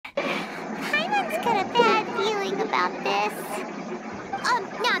got a bad feeling about this.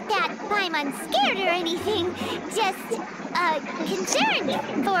 Not that Paimon's scared or anything, just, concerned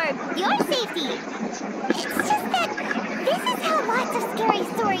for your safety. It's just that this is how lots of scary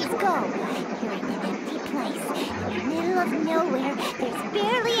stories go. You're in an empty place, in the middle of nowhere, there's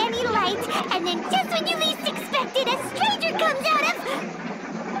barely any light, and then just when you least expect it, a stranger comes out of...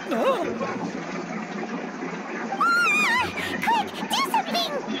 Quick, do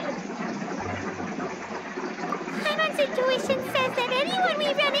something! Paimon's intuition says that anyone we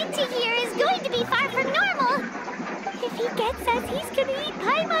run into here is going to be far from normal. If he gets us, he's gonna eat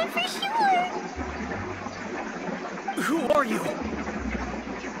Paimon for sure. Who are you?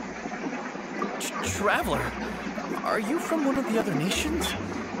 Traveler? Are you from one of the other nations?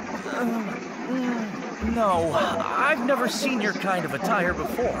 No, I've never seen your kind of attire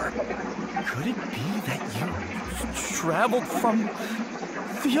before. Could it be that you traveled from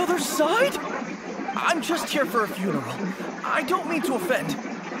the other side? I'm just here for a funeral. I don't mean to offend.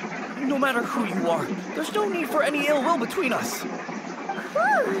 No matter who you are, there's no need for any ill will between us.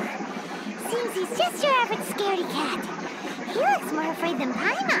 Whew. Seems he's just your average scaredy cat. He looks more afraid than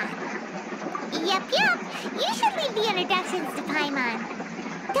Paimon. Yep. You should leave the introductions to Paimon.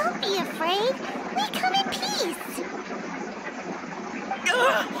 Don't be afraid. We come in peace.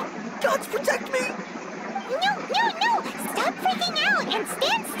 Gods protect me! No! Stop freaking out and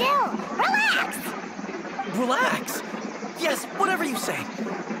stand still. Relax. Relax? Yes, whatever you say.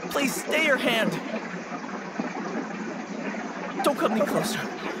 Please stay your hand. Don't come any closer.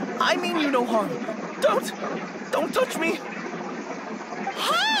 I mean you no harm. Don't touch me.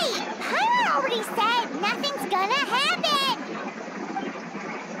 Hey! Paimon already said nothing's gonna happen.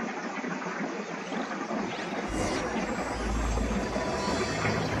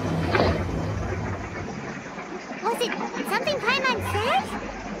 Was it something Paimon said?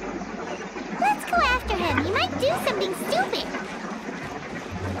 Let's go after him. He might do something stupid.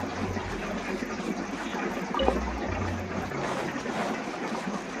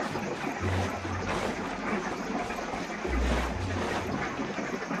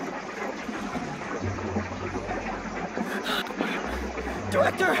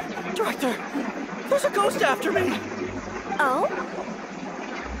 Director! There's a ghost after me! Oh?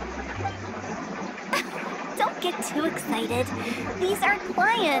 Don't get too excited. These are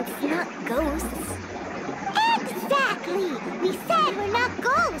clients, not ghosts. Exactly! We said we're not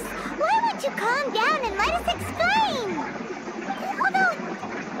ghosts. Why won't you calm down and let us explain? Although,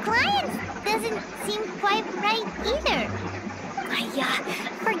 clients doesn't seem quite right either.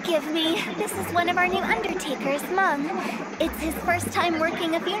 Forgive me. This is one of our new undertakers, Mung. It's his first time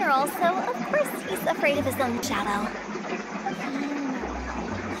working a funeral, so of course he's afraid of his own shadow.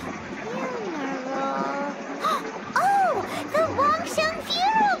 Oh! The Wangsheng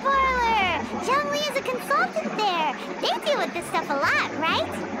Funeral Parlor! Zhongli is a consultant there. They deal with this stuff a lot, right?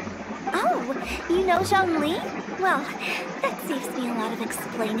 Oh, you know Zhongli? Well, that saves me a lot of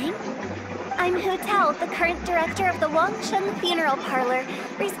explaining. I'm Hu Tao, the current director of the Wangsheng Funeral Parlor,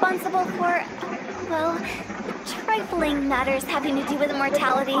 responsible for, well, trifling matters having to do with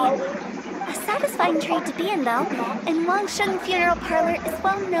immortality. A satisfying trade to be in, though, and Wangsheng Funeral Parlor is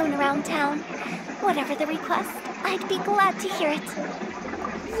well known around town. Whatever the request, I'd be glad to hear it.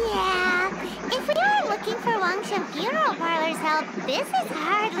 Yeah, if we are looking for Wangsheng Funeral Parlor's help, this is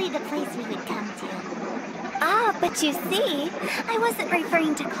hardly the place we would come to. Ah, but you see, I wasn't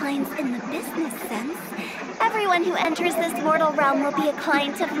referring to clients in the business sense. Everyone who enters this mortal realm will be a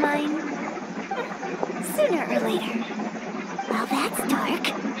client of mine. Sooner or later. Well, that's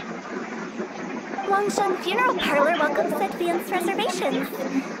dark. Wangsheng Funeral Parlor welcomes advance reservations.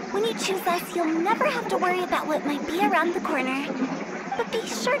 When you choose us, you'll never have to worry about what might be around the corner. But be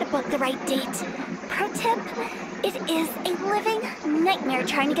sure to book the right date. Pro tip, it is a living nightmare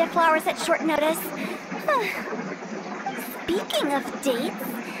trying to get flowers at short notice. Speaking of dates,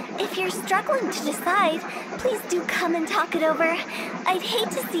 if you're struggling to decide, please do come and talk it over. I'd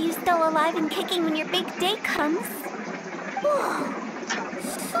hate to see you still alive and kicking when your big day comes. Whoa!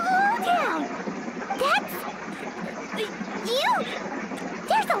 Slow down! That's... you!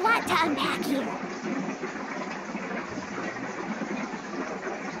 There's a lot to unpack here.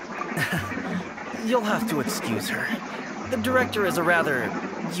 You'll have to excuse her. The director is a rather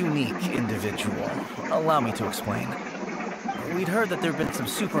unique individual. Allow me to explain. We'd heard that there'd been some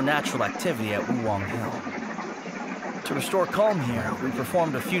supernatural activity at Wuwang Hill. To restore calm here, we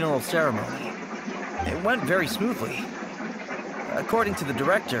performed a funeral ceremony. It went very smoothly. According to the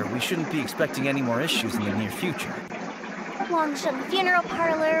director, we shouldn't be expecting any more issues in the near future. Wangsheng Funeral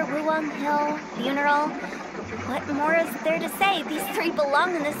Parlor, Wuwang Hill, funeral. What more is there to say? These three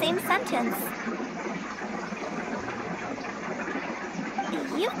belong in the same sentence.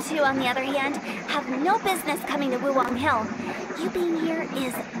 You two, on the other hand, have no business coming to Wuwang Hill. You being here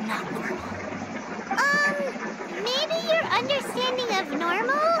is not normal. Maybe your understanding of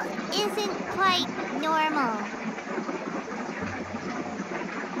normal isn't quite normal.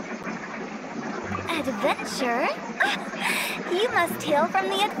 Adventure? You must hail from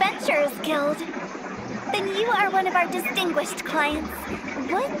the Adventurers Guild. Then you are one of our distinguished clients.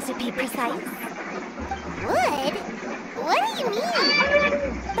 Would, to be precise. Wood? What do you mean?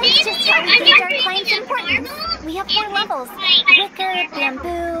 That's just how we gauge our clients' importance. We have 4 levels: wicker,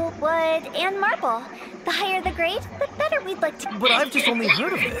 bamboo, wood, and marble. The higher the grade, the better we'd like to... But I've just only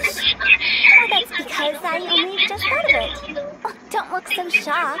heard of this. Oh, that's because I only just heard of it. Oh, don't look so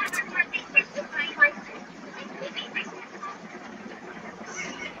shocked.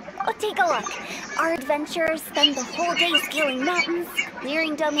 Oh, take a look. Our adventurers spend the whole day scaling mountains,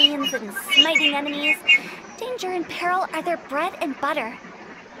 clearing domains, and smiting enemies. Danger and peril are their bread and butter.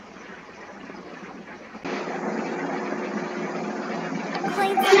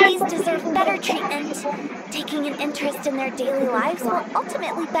 Clients like these deserve better treatment. Taking an interest in their daily lives will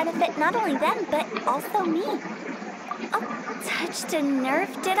ultimately benefit not only them, but also me. Oh, touched a nerve,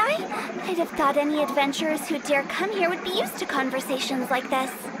 did I? I'd have thought any adventurers who dare come here would be used to conversations like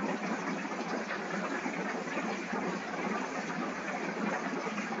this.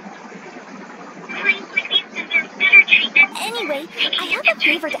 Anyway, I have a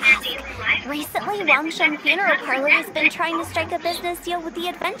favor to ask. Recently, Wangshan Funeral Parlor has been trying to strike a business deal with the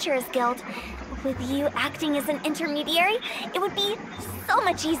Adventurers Guild. With you acting as an intermediary, it would be so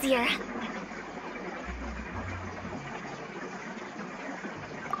much easier.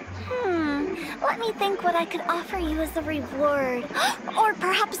 Let me think what I could offer you as a reward. Or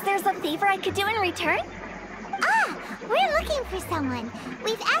perhaps there's a favor I could do in return? Ah, we're looking for someone.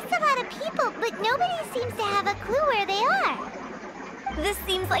 We've asked a lot of people, but nobody seems to have a clue where they are. This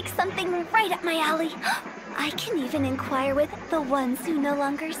seems like something right up my alley. I can even inquire with the ones who no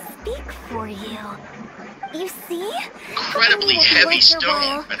longer speak for you. You see? Incredibly heavy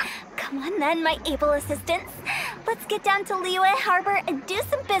stone. Come on then, my able assistants. Let's get down to Liyue Harbor and do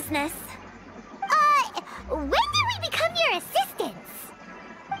some business. When did we become your assistants?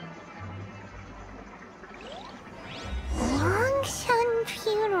 Wangshan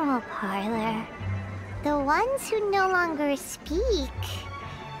Funeral Parlor. The ones who no longer speak.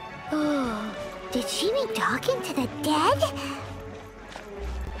 Oh, did she be talking to the dead?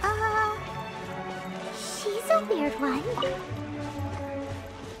 She's a weird one.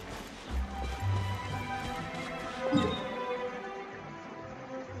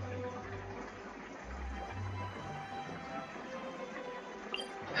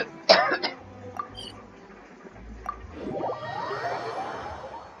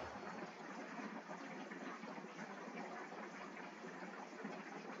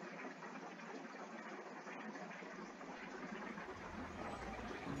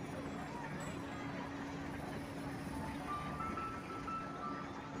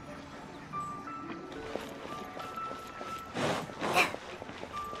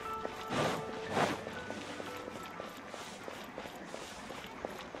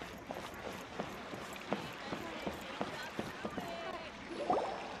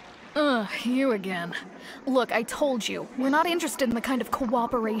 You again. Look, I told you, we're not interested in the kind of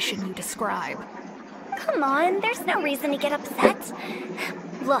cooperation you describe. Come on, there's no reason to get upset.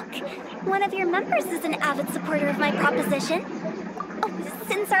 Look, one of your members is an avid supporter of my proposition. Oh,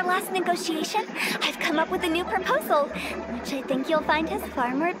 since our last negotiation, I've come up with a new proposal, which I think you'll find has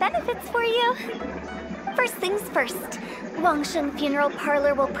far more benefits for you. First things first, Wangshan Funeral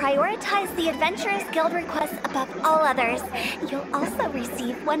Parlor will prioritize the Adventurers Guild requests above all others. You'll also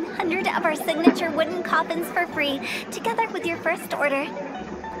receive 100 of our signature wooden coffins for free, together with your first order.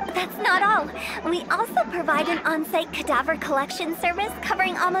 That's not all. We also provide an on-site cadaver collection service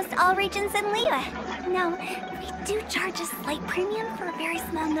covering almost all regions in Liyue. Now, we do charge a slight premium for a very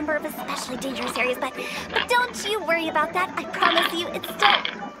small number of especially dangerous areas, but don't you worry about that. I promise you, it's still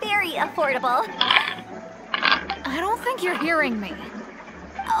very affordable. I don't think you're hearing me.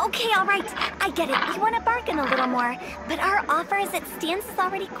 Okay, all right. I get it. You want to bargain a little more, but our offer as it stands is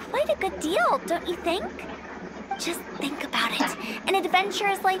already quite a good deal, don't you think? Just think about it. An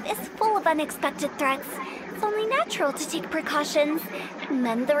adventurer's life is full of unexpected threats. It's only natural to take precautions.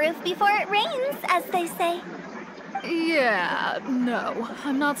 Mend the roof before it rains, as they say. Yeah, no.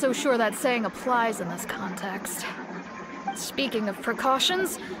 I'm not so sure that saying applies in this context. Speaking of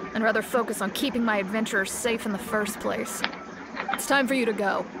precautions, I'd rather focus on keeping my adventurers safe in the first place. It's time for you to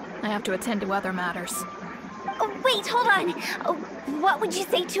go. I have to attend to other matters. Oh, wait, hold on. Oh, what would you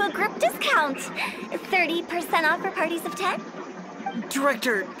say to a group discount? 30% off for parties of 10?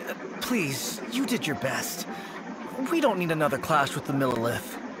 Director, please, you did your best. We don't need another clash with the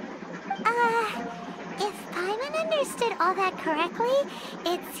Millilith. If Paimon understood all that correctly,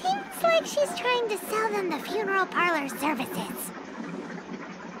 it seems like she's trying to sell them the funeral parlor services.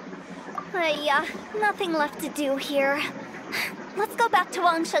 Yeah, nothing left to do here. Let's go back to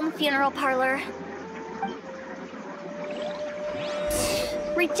Wangsheng Funeral Parlor.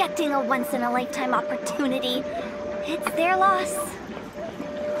 Rejecting a once-in-a-lifetime opportunity. It's their loss.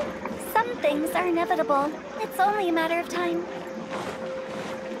 Some things are inevitable. It's only a matter of time.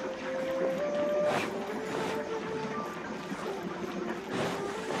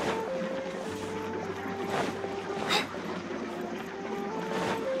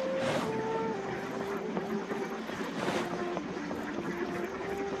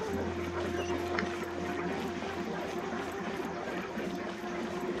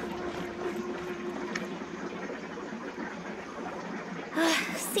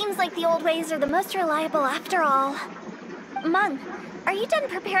 Seems like the old ways are the most reliable after all. Mung, are you done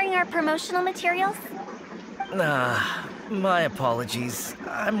preparing our promotional materials? My apologies.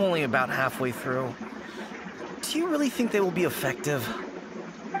 I'm only about halfway through. Do you really think they will be effective?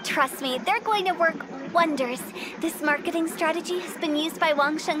 Trust me, they're going to work wonders. This marketing strategy has been used by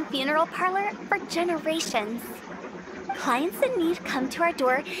Wangsheng Funeral Parlor for generations. Clients in need come to our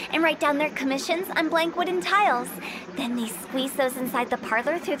door and write down their commissions on blank wooden tiles. Then they squeeze those inside the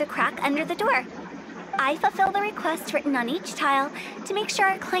parlor through the crack under the door. I fulfill the request written on each tile to make sure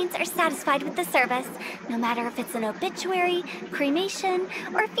our clients are satisfied with the service, no matter if it's an obituary, cremation,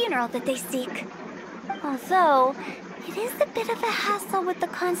 or funeral that they seek. Although, it is a bit of a hassle with the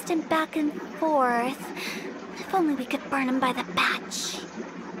constant back and forth. If only we could burn them by the batch.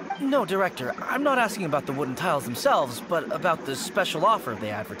 No, Director, I'm not asking about the wooden tiles themselves, but about the special offer they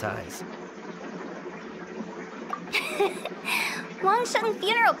advertise. Wangsheng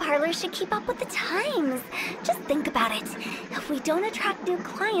Funeral Parlor should keep up with the times. Just think about it. If we don't attract new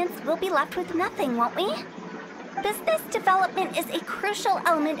clients, we'll be left with nothing, won't we? Business development is a crucial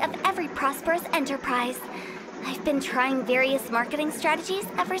element of every prosperous enterprise. I've been trying various marketing strategies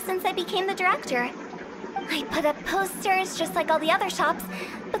ever since I became the director. I put up posters just like all the other shops,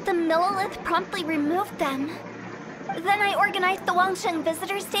 but the Millilith promptly removed them. Then I organized the Wangsheng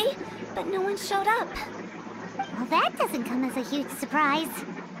Visitors Day, but no one showed up. Well, that doesn't come as a huge surprise.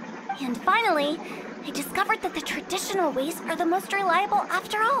 And finally, I discovered that the traditional ways are the most reliable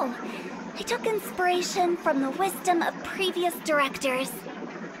after all. I took inspiration from the wisdom of previous directors.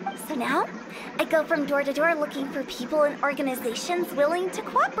 So now, I go from door to door looking for people and organizations willing to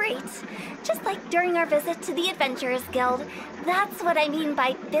cooperate. Just like during our visit to the Adventurers Guild. That's what I mean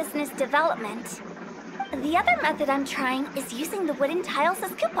by business development. The other method I'm trying is using the wooden tiles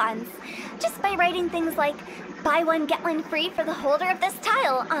as coupons. Just by writing things like, buy one, get one free for the holder of this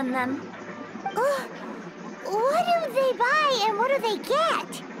tile on them. What do they buy and what do they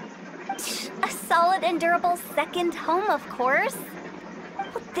get? A solid and durable second home, of course.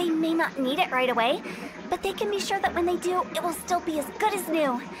 Well, they may not need it right away, but they can be sure that when they do, it will still be as good as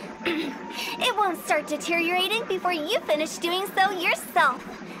new. It won't start deteriorating before you finish doing so yourself.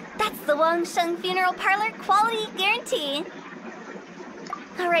 That's the Wangsheng Funeral Parlor quality guarantee.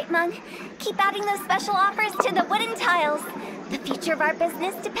 All right, Mung, keep adding those special offers to the wooden tiles. The future of our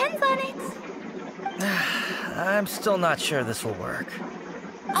business depends on it. I'm still not sure this will work.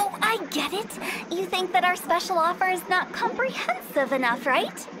 Oh, I get it. You think that our special offer is not comprehensive enough,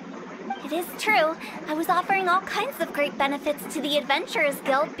 right? It is true. I was offering all kinds of great benefits to the Adventurers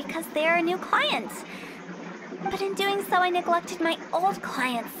Guild because they are a new client. But in doing so, I neglected my old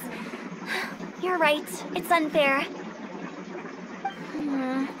clients. You're right. It's unfair.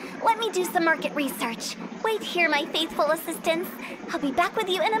 Let me do some market research. Wait here, my faithful assistants. I'll be back with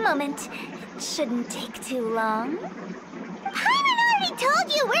you in a moment. It shouldn't take too long. Paimon already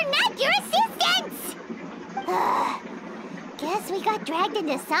told you we're not your assistants! Guess we got dragged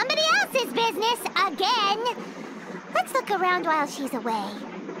into somebody else's business again. Let's look around while she's away.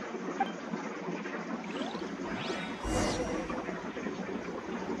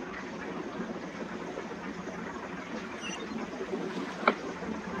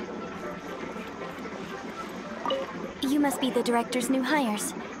 You must be the director's new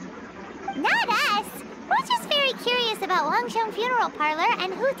hires. Not us! We're just very curious about Wangsheng Funeral Parlor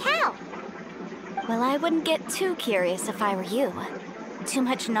and Hu Tao. Well, I wouldn't get too curious if I were you. Too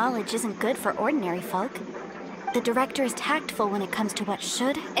much knowledge isn't good for ordinary folk. The director is tactful when it comes to what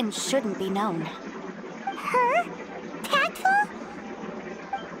should and shouldn't be known. Her? Tactful?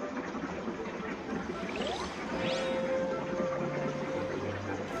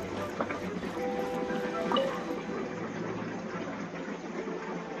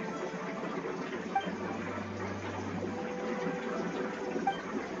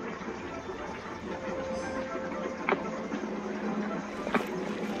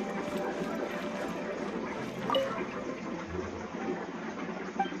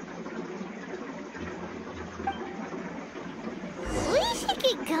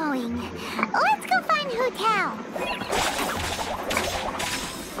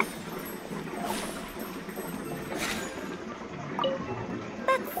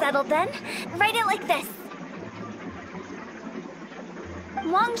 settled then. Write it like this.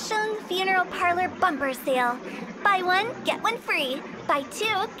 Wangsheng Funeral Parlor Bumper Sale. Buy one, get one free. Buy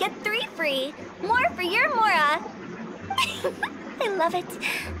two, get three free. More for your Mora. I love it.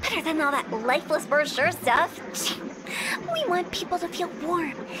 Better than all that lifeless brochure stuff. We want people to feel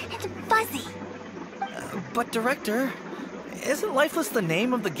warm and fuzzy. But Director, isn't Lifeless the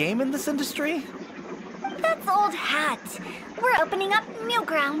name of the game in this industry? That's old hat. We're opening up new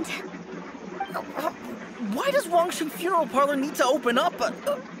ground. Why does Wangsheng Funeral Parlor need to open up?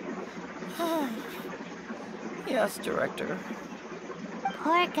 Yes, Director.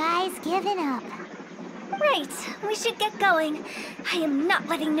 Poor guy's given up. Right, we should get going. I am not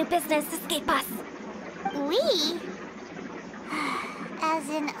letting new business escape us. We? As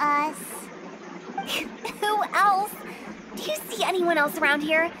in us. Who else? Do you see anyone else around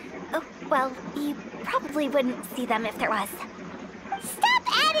here? Oh, well, you probably wouldn't see them if there was. Stop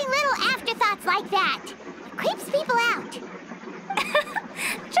adding little afterthoughts like that. It creeps people out.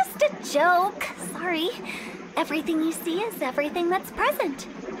 Just a joke. Sorry. Everything you see is everything that's present.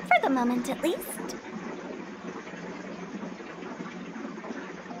 For the moment, at least.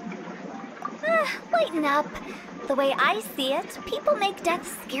 Lighten up. The way I see it, people make death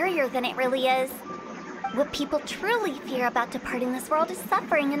scarier than it really is. What people truly fear about departing this world is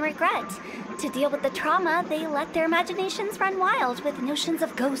suffering and regret. To deal with the trauma, they let their imaginations run wild with notions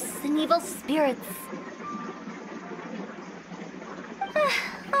of ghosts and evil spirits.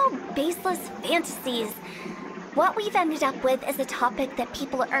 Oh, baseless fantasies. What we've ended up with is a topic that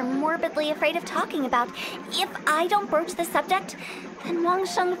people are morbidly afraid of talking about. If I don't broach the subject, then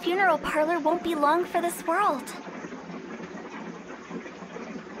Wangsheng Funeral Parlor won't be long for this world.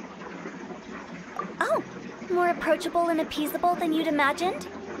 Oh, more approachable and appeasable than you'd imagined?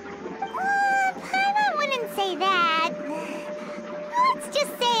 I wouldn't say that. Let's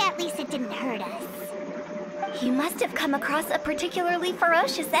just say at least it didn't hurt us. You must have come across a particularly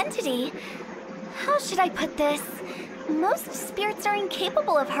ferocious entity. How should I put this? Most spirits are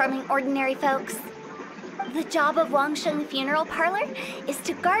incapable of harming ordinary folks. The job of Wangsheng Funeral Parlor is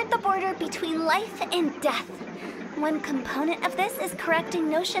to guard the border between life and death. One component of this is correcting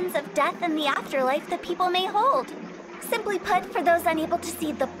notions of death and the afterlife that people may hold. Simply put, for those unable to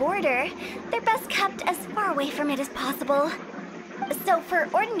see the border, they're best kept as far away from it as possible. So for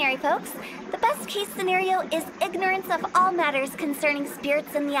ordinary folks, the best case scenario is ignorance of all matters concerning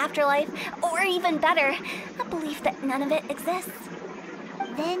spirits in the afterlife, or even better, a belief that none of it exists.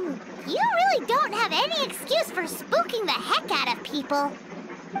 Then you really don't have any excuse for spooking the heck out of people.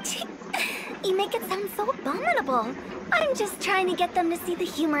 You make it sound so abominable. I'm just trying to get them to see the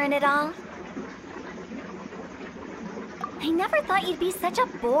humor in it all. I never thought you'd be such a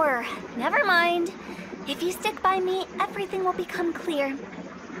bore. Never mind. If you stick by me, everything will become clear.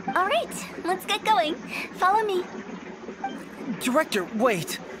 All right, let's get going. Follow me. Director,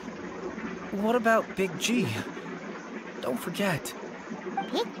 wait. What about Big G? Don't forget.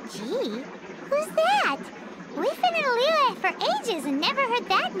 Big G? Who's that? We've been in Liyue for ages and never heard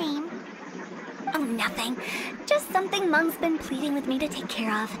that name. Oh, nothing. Just something Mung's been pleading with me to take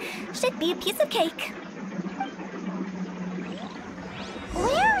care of. Should be a piece of cake.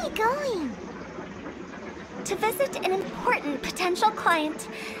 Where are we going? To visit an important potential client.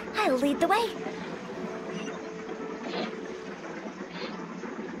 I'll lead the way.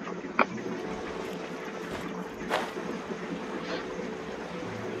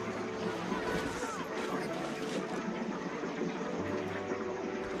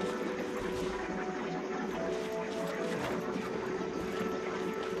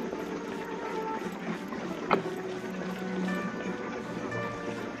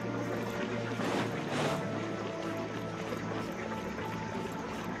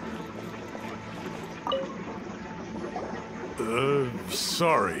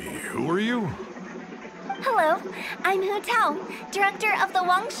 Sorry, who are you? Hello, I'm Hu Tao, director of the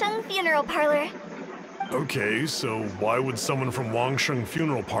Wangsheng Funeral Parlor. Okay, so why would someone from Wangsheng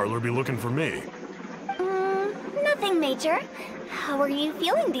Funeral Parlor be looking for me? Nothing major. How are you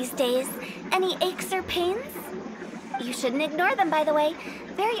feeling these days? Any aches or pains? You shouldn't ignore them, by the way.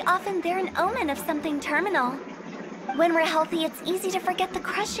 Very often they're an omen of something terminal. When we're healthy, it's easy to forget the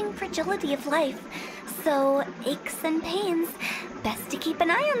crushing fragility of life. So, aches and pains, best to keep an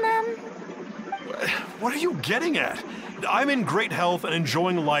eye on them. What are you getting at? I'm in great health and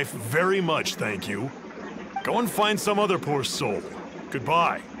enjoying life very much, thank you. Go and find some other poor soul.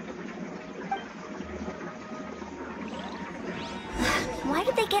 Goodbye. Why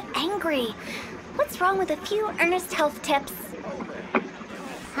did they get angry? What's wrong with a few earnest health tips?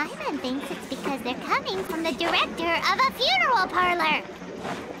 Paimon thinks it's because they're coming from the director of a funeral parlor.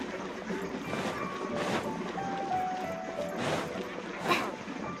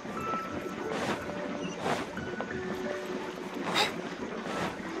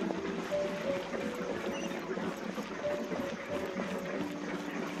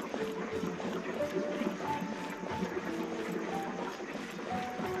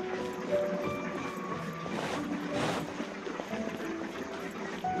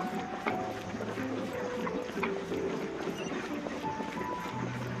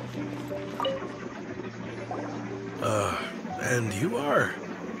 And you are?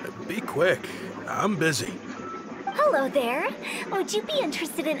 Be quick. I'm busy. Hello there. Would you be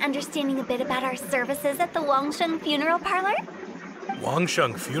interested in understanding a bit about our services at the Wangsheng Funeral Parlor?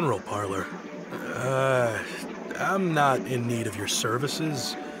 Wangsheng Funeral Parlor? I'm not in need of your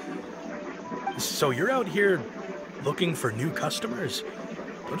services. So you're out here looking for new customers?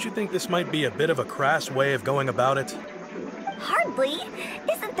 Don't you think this might be a bit of a crass way of going about it? Hardly.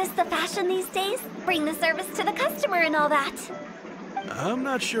 Isn't this the fashion these days? Bring the service to the customer and all that. I'm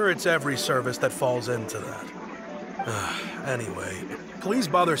not sure it's every service that falls into that. Anyway, please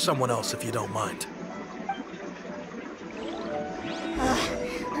bother someone else if you don't mind.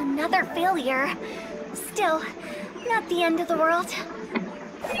 Another failure. Still, not the end of the world.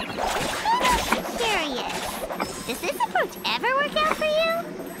 Curious. Does this approach ever work out for you?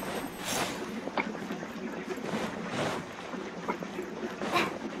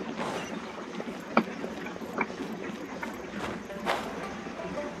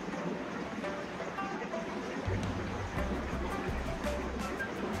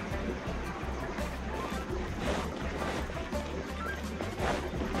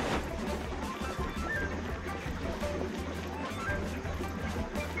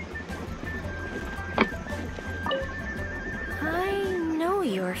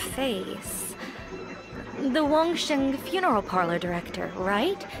 Your face. The Wangsheng Funeral Parlor director,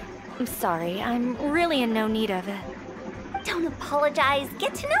 right? I'm sorry, I'm really in no need of it. Don't apologize.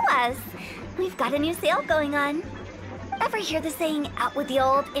 Get to know us. We've got a new sale going on. Ever hear the saying, out with the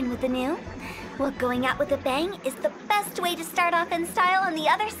old, in with the new? Well, going out with a bang is the best way to start off in style on the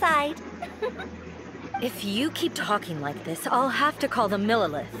other side. If you keep talking like this, I'll have to call the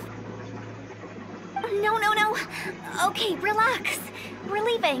Millilith. No. Okay, relax. We're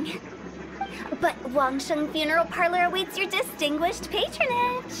leaving. But Wangsheng Funeral Parlor awaits your distinguished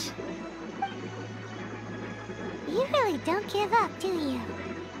patronage. You really don't give up, do you?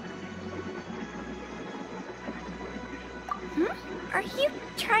 Are you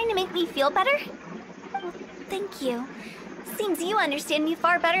trying to make me feel better? Well, thank you. Seems you understand me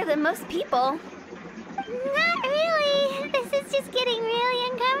far better than most people. Not really. This is just getting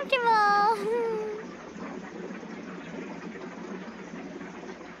really uncomfortable.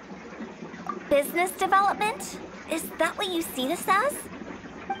 Business development? Is that what you see this as?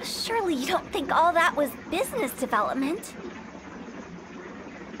 Surely you don't think all that was business development.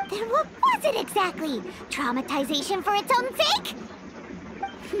 Then what was it exactly? Traumatization for its own sake?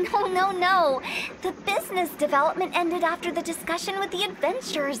 No. The business development ended after the discussion with the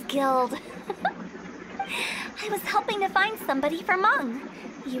Adventurers Guild. I was helping to find somebody for Meng.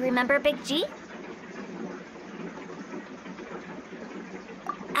 You remember Big G?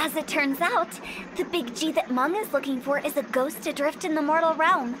 As it turns out, the Big G that Meng is looking for is a ghost adrift in the mortal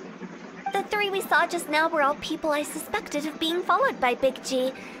realm. The three we saw just now were all people I suspected of being followed by Big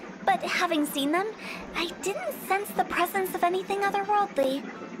G, but having seen them, I didn't sense the presence of anything otherworldly.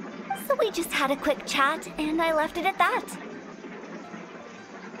 So we just had a quick chat, and I left it at that.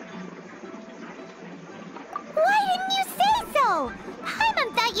 Why didn't you say so?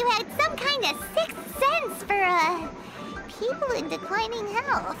 Paimon thought you had some kind of sixth sense for, people in declining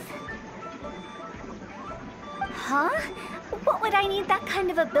health. Huh? What would I need that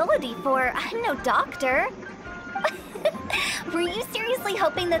kind of ability for? I'm no doctor. Were you seriously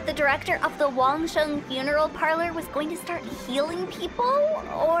hoping that the director of the Wangsheng Funeral Parlor was going to start healing people,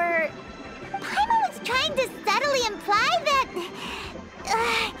 or...? Paimon was trying to subtly imply that...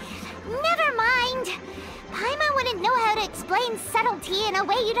 never mind. Paimon wouldn't know how to explain subtlety in a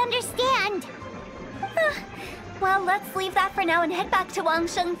way you'd understand. Well, let's leave that for now and head back to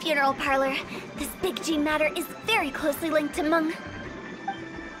Wangsheng Funeral Parlor. This Big G matter is very closely linked to Meng.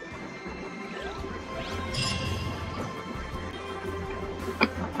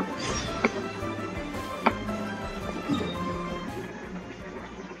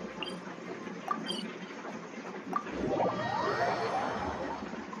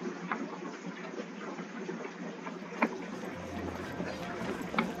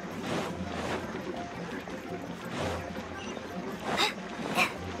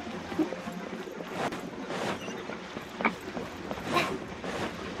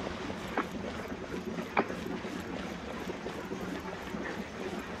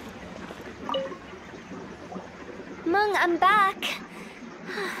 Meng, I'm back.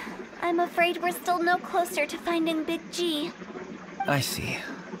 I'm afraid we're still no closer to finding Big G. I see.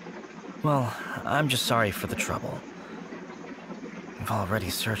 Well, I'm just sorry for the trouble. We've already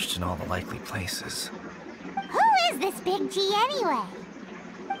searched in all the likely places. Who is this Big G anyway?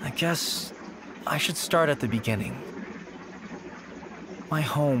 I guess I should start at the beginning. My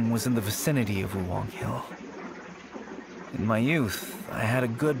home was in the vicinity of Wulong Hill. In my youth, I had a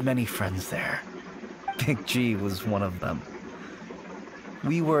good many friends there. Big G was one of them.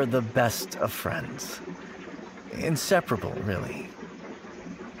 We were the best of friends. Inseparable, really.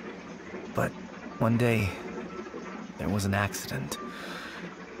 But one day, there was an accident.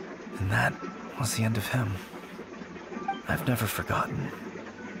 And that was the end of him. I've never forgotten.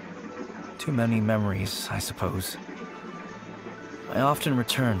 Too many memories, I suppose. I often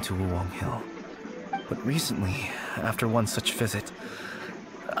return to Wuwang Hill. But recently, after one such visit,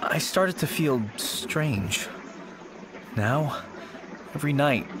 I started to feel strange. Now, every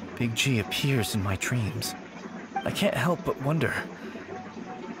night, Big G appears in my dreams. I can't help but wonder,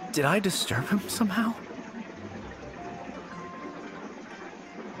 did I disturb him somehow?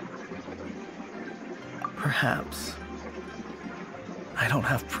 Perhaps. I don't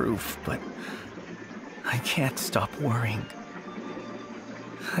have proof, but I can't stop worrying.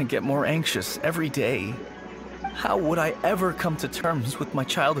 I get more anxious every day. How would I ever come to terms with my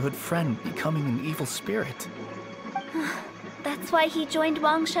childhood friend becoming an evil spirit? That's why he joined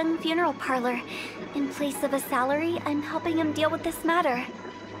Wangsheng Funeral Parlor. In place of a salary, I'm helping him deal with this matter.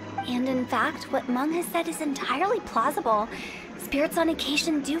 And in fact, what Meng has said is entirely plausible. Spirits on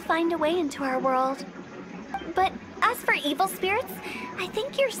occasion do find a way into our world. But as for evil spirits, I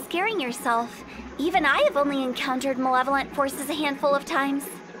think you're scaring yourself. Even I have only encountered malevolent forces a handful of times.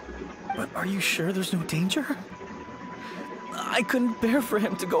 But are you sure there's no danger? I couldn't bear for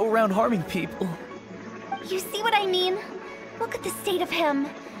him to go around harming people. You see what I mean? Look at the state of him.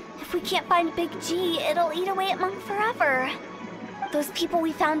 If we can't find Big G, it'll eat away at Meng forever. Those people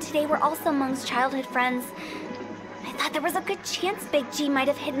we found today were also Meng's childhood friends. I thought there was a good chance Big G might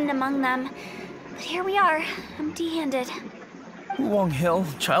have hidden among them. But here we are, empty-handed. Wuwang Hill,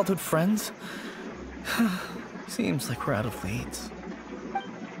 childhood friends? Seems like we're out of leads.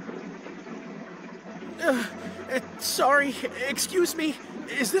 Sorry, excuse me.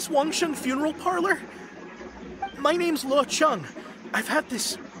 Is this Wangsheng Funeral Parlor? My name's Luo Chung. I've had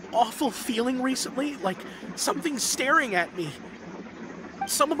this awful feeling recently, like something's staring at me.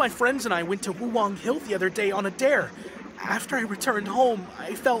 Some of my friends and I went to Wuwang Hill the other day on a dare. After I returned home,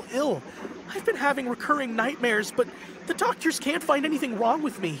 I fell ill. I've been having recurring nightmares, but the doctors can't find anything wrong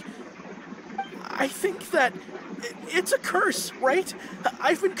with me. I think that it's a curse, right?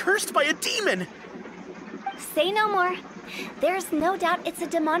 I've been cursed by a demon. Say no more. There's no doubt it's a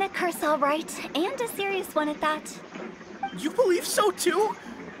demonic curse, all right, and a serious one at that. You believe so too?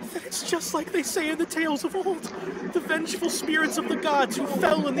 Then it's just like they say in the tales of old. The vengeful spirits of the gods who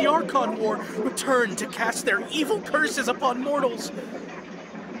fell in the Archon War return to cast their evil curses upon mortals.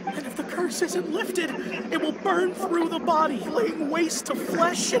 And if the curse isn't lifted, it will burn through the body, laying waste to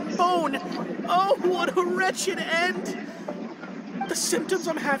flesh and bone. Oh, what a wretched end! The symptoms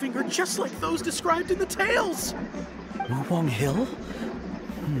I'm having are just like those described in the tales. Wuwang Hill?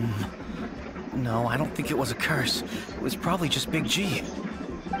 No, I don't think it was a curse. It was probably just Big G.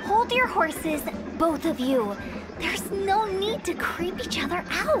 Hold your horses, both of you. There's no need to creep each other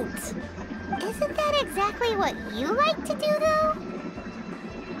out. Isn't that exactly what you like to do, though?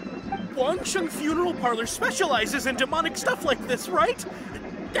 Wangsheng Funeral Parlor specializes in demonic stuff like this, right?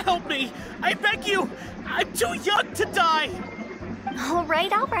 Help me! I beg you! I'm too young to die! All right,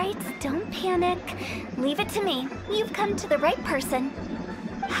 don't panic. Leave it to me. You've come to the right person.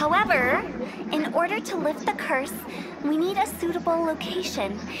 However, in order to lift the curse, we need a suitable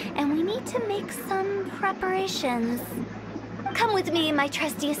location, and we need to make some preparations. Come with me, my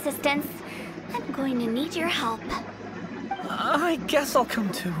trusty assistants. I'm going to need your help. I guess I'll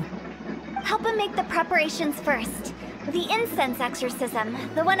come too. Help him make the preparations first. The incense exorcism,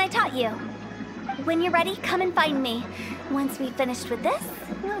 the one I taught you. When you're ready, come and find me. Once we've finished with this,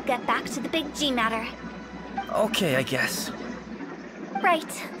 we'll get back to the Big G matter. Okay, I guess.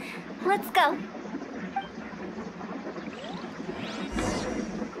 Right. Let's go.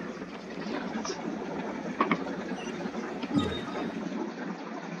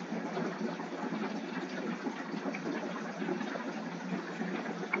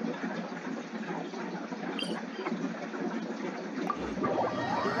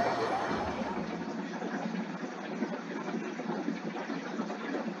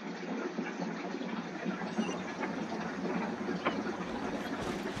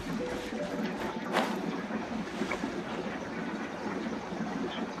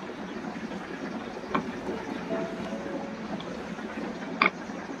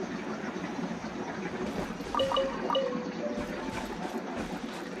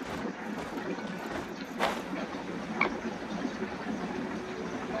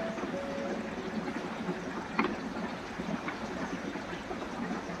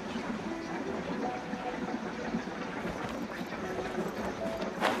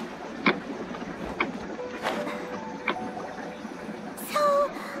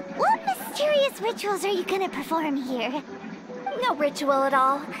 what mysterious rituals are you gonna perform here? No ritual at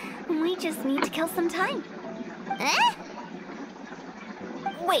all. We just need to kill some time. Eh?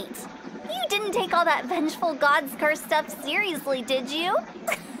 Wait, you didn't take all that vengeful God's curse stuff seriously, did you?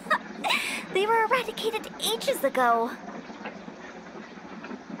 They were eradicated ages ago.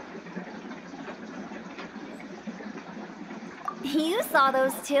 You saw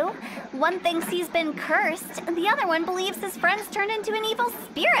those two. One thinks he's been cursed, and the other one believes his friends turned into an evil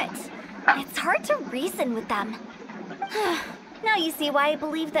spirit. It's hard to reason with them. Now you see why I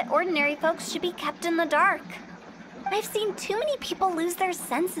believe that ordinary folks should be kept in the dark. I've seen too many people lose their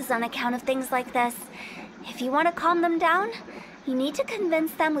senses on account of things like this. If you want to calm them down, you need to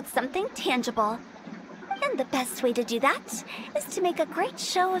convince them with something tangible. And the best way to do that is to make a great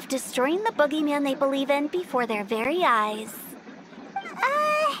show of destroying the boogeyman they believe in before their very eyes.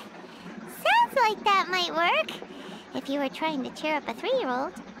 Sounds like that might work. If you were trying to cheer up a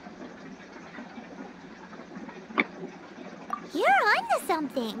 3-year-old. You're onto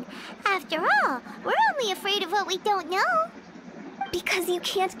something. After all, we're only afraid of what we don't know. Because you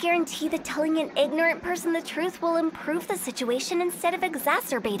can't guarantee that telling an ignorant person the truth will improve the situation instead of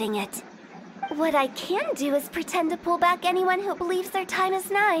exacerbating it. What I can do is pretend to pull back anyone who believes their time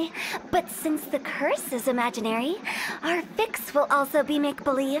is nigh. But since the curse is imaginary, our fix will also be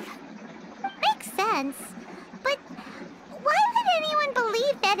make-believe. Makes sense. But why would anyone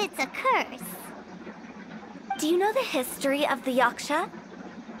believe that it's a curse? Do you know the history of the Yaksha?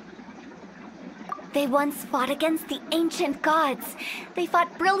 They once fought against the ancient gods. They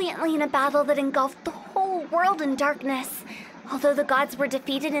fought brilliantly in a battle that engulfed the whole world in darkness. Although the gods were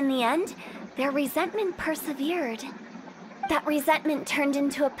defeated in the end, their resentment persevered. That resentment turned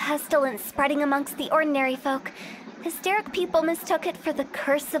into a pestilence spreading amongst the ordinary folk. Hysteric people mistook it for the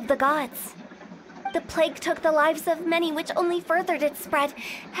curse of the gods. The plague took the lives of many, which only furthered its spread,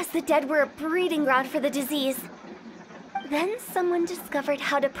 as the dead were a breeding ground for the disease. Then someone discovered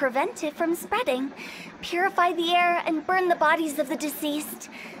how to prevent it from spreading, purify the air, and burn the bodies of the deceased.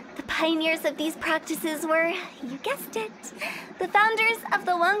 The pioneers of these practices were, you guessed it, the founders of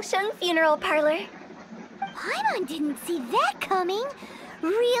the Wangsheng Funeral Parlor. Paimon didn't see that coming.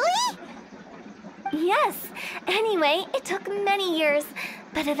 Really? Yes. Anyway, it took many years,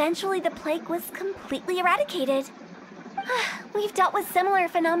 but eventually the plague was completely eradicated. We've dealt with similar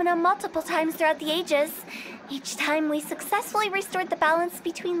phenomena multiple times throughout the ages. Each time we successfully restored the balance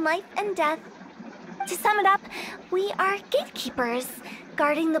between life and death. To sum it up, we are gatekeepers,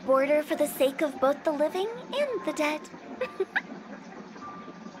 guarding the border for the sake of both the living and the dead.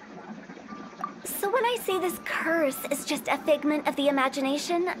 So when I say this curse is just a figment of the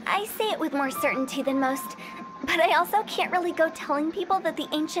imagination, I say it with more certainty than most. But I also can't really go telling people that the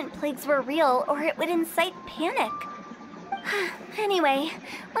ancient plagues were real, or it would incite panic. Anyway,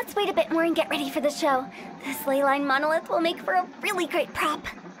 let's wait a bit more and get ready for the show. This leyline monolith will make for a really great prop.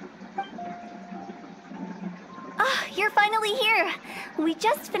 Ah, you're finally here! We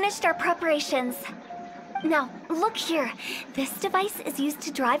just finished our preparations. Now, look here. This device is used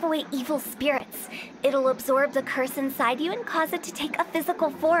to drive away evil spirits. It'll absorb the curse inside you and cause it to take a physical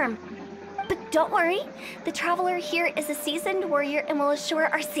form. But don't worry, the traveler here is a seasoned warrior and will assure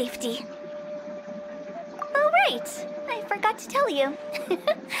our safety. Oh, right. I forgot to tell you.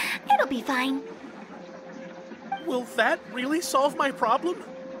 It'll be fine. Will that really solve my problem?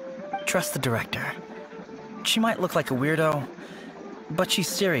 Trust the director. She might look like a weirdo, but she's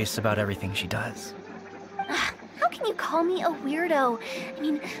serious about everything she does. How can you call me a weirdo? I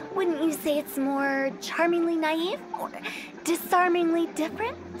mean, wouldn't you say it's more charmingly naive or disarmingly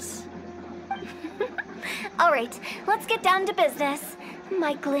different? All right, let's get down to business.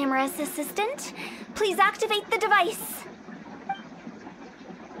 My glamorous assistant, please activate the device.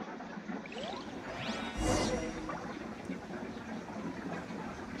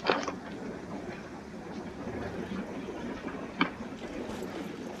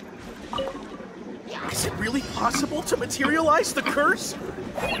 Is it really possible to materialize the curse? Speed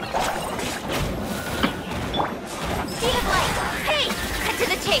of light! Hey! Cut to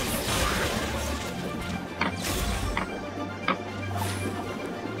the chase!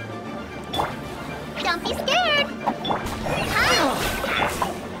 Don't be scared. Hi.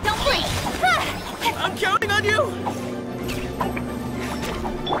 Don't blink! I'm counting on you!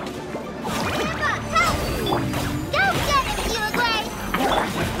 Go get him, Uruguay.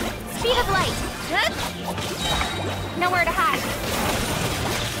 Speed of light! Nowhere to hide.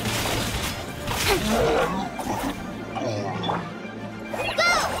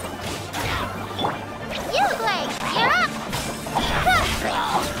 Go!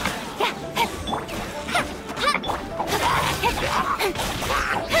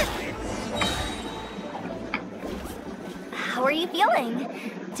 you feeling?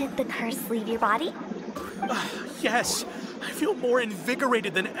 Did the curse leave your body? Yes, I feel more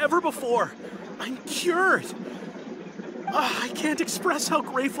invigorated than ever before. I'm cured. I can't express how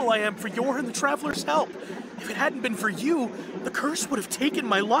grateful I am for your and the Traveler's help. If it hadn't been for you, the curse would have taken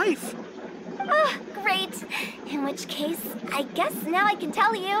my life. Great. In which case, I guess now I can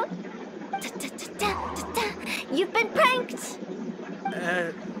tell you. You've been pranked.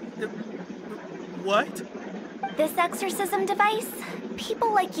 What? This exorcism device,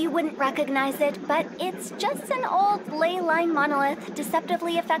 people like you wouldn't recognize it, but it's just an old ley line monolith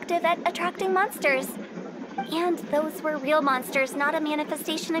deceptively effective at attracting monsters. And those were real monsters, not a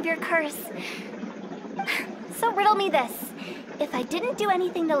manifestation of your curse. So riddle me this. If I didn't do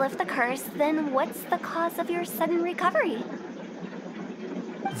anything to lift the curse, then what's the cause of your sudden recovery?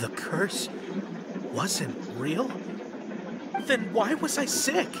 The curse wasn't real? Then why was I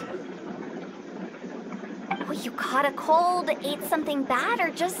sick? Well, you caught a cold, ate something bad,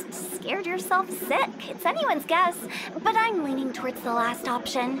 or just scared yourself sick. It's anyone's guess, but I'm leaning towards the last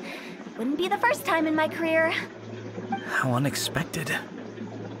option. Wouldn't be the first time in my career. How unexpected.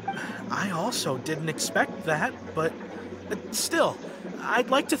 I also didn't expect that, but still, I'd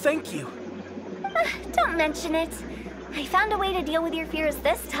like to thank you. Don't mention it. I found a way to deal with your fears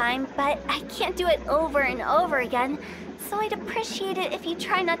this time, but I can't do it over and over again, so I'd appreciate it if you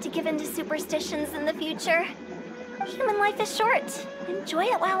try not to give in to superstitions in the future. Human life is short. Enjoy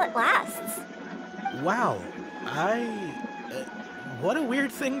it while it lasts. Wow, what a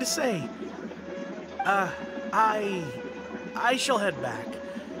weird thing to say. I shall head back.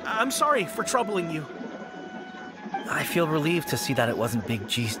 I'm sorry for troubling you. I feel relieved to see that it wasn't Big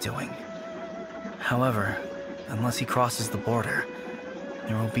G's doing. However, unless he crosses the border,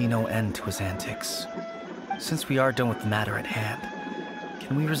 there will be no end to his antics. Since we are done with the matter at hand,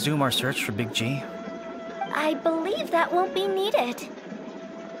 can we resume our search for Big G? I believe that won't be needed.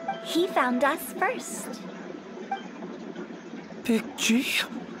 He found us first. Big G?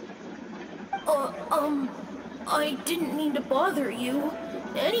 I didn't mean to bother you.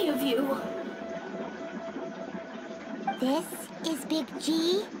 Any of you. This is Big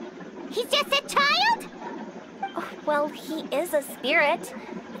G? He's just a child? Oh, well, he is a spirit.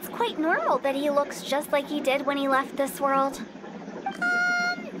 It's quite normal that he looks just like he did when he left this world.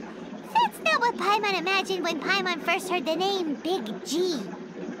 That's not what Paimon imagined when Paimon first heard the name Big G.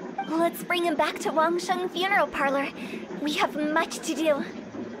 Let's bring him back to Wangsheng Funeral Parlor. We have much to do.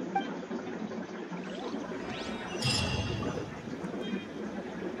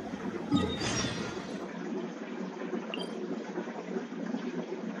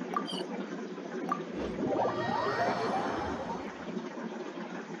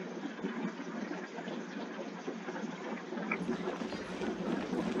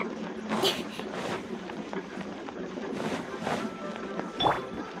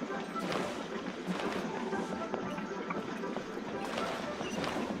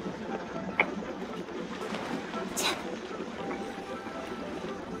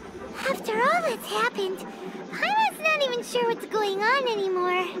 After all that's happened, Paimon's not even sure what's going on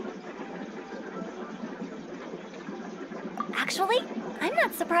anymore. Actually, I'm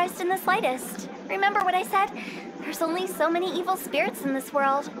not surprised in the slightest. Remember what I said? There's only so many evil spirits in this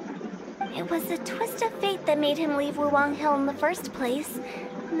world. It was a twist of fate that made him leave Wuwang Hill in the first place.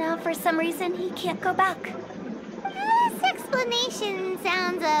 Now, for some reason, he can't go back. This explanation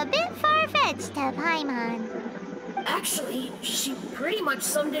sounds a bit far-fetched to Paimon. Actually, she pretty much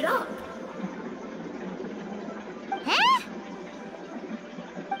summed it up. Huh?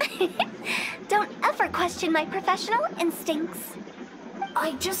 Don't ever question my professional instincts.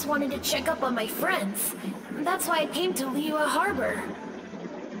 I just wanted to check up on my friends. That's why I came to Liyue Harbor.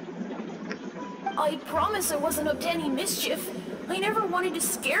 I promise I wasn't up to any mischief. I never wanted to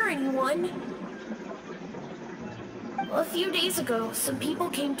scare anyone. A few days ago, some people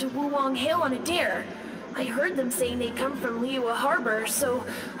came to Wuwang Hill on a dare. I heard them saying they'd come from Liyue Harbor, so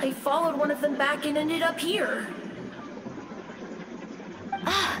I followed one of them back and ended up here.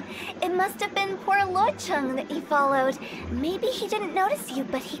 It must have been poor Luocheng that you followed. Maybe he didn't notice you,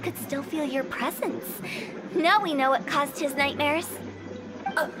 but he could still feel your presence. Now we know what caused his nightmares.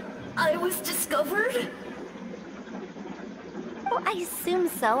 I was discovered? Well, I assume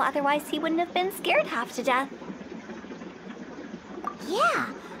so, otherwise he wouldn't have been scared half to death. Yeah,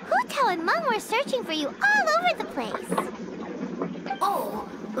 Hu Tao and Meng were searching for you all over the place. Oh,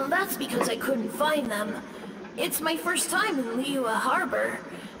 that's because I couldn't find them. It's my first time in Liyue Harbor,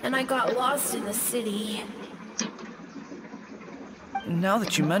 and I got lost in the city. Now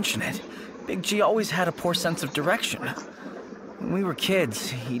that you mention it, Big G always had a poor sense of direction. When we were kids,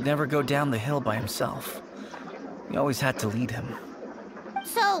 he'd never go down the hill by himself. We always had to lead him.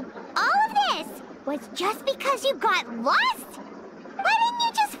 So, all of this was just because you got lost? Why didn't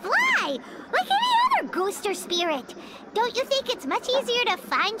you just fly? Like any other ghost or spirit? Don't you think it's much easier to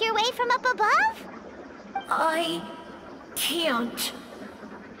find your way from up above? I can't.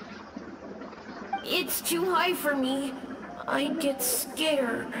 It's too high for me. I get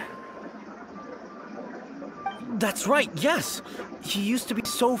scared. That's right, yes! He used to be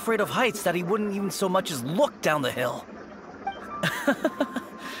so afraid of heights that he wouldn't even so much as look down the hill.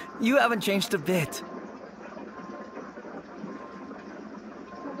 You haven't changed a bit.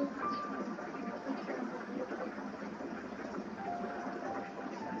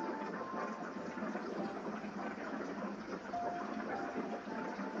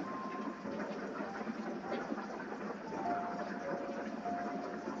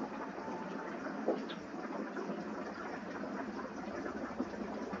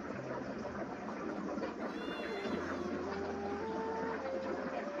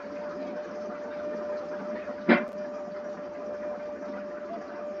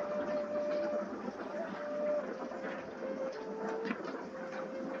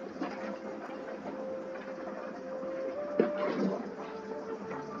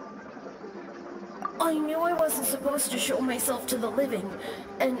 I knew I wasn't supposed to show myself to the living,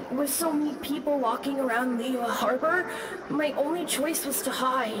 and with so many people walking around Liyue Harbor, my only choice was to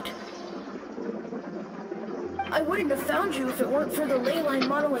hide. I wouldn't have found you if it weren't for the Leyline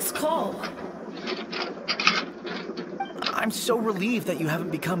Monolith's call. I'm so relieved that you haven't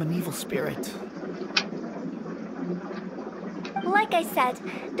become an evil spirit. Like I said,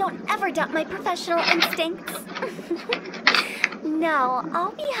 don't ever doubt my professional instincts. Now,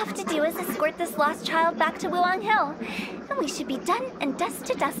 all we have to do is escort this lost child back to Wuang Hill, and we should be done and dust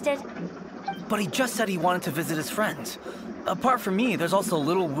to dusted. But he just said he wanted to visit his friends. Apart from me, there's also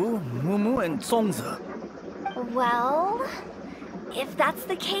Little Wu, Mumu, and Songzi. Well, if that's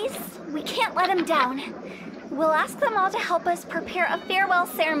the case, we can't let him down. We'll ask them all to help us prepare a farewell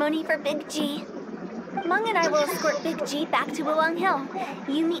ceremony for Big G. Meng and I will escort Big G back to Wuang Hill.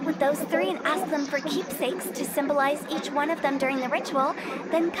 You meet with those three and ask them for keepsakes to symbolize each one of them during the ritual,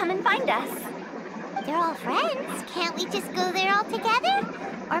 then come and find us. They're all friends. Can't we just go there all together?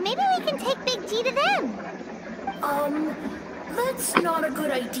 Or maybe we can take Big G to them. That's not a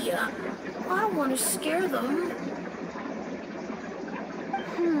good idea. I don't want to scare them.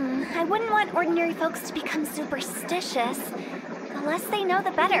 I wouldn't want ordinary folks to become superstitious. The less they know,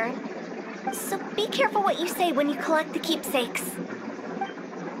 the better. So be careful what you say when you collect the keepsakes.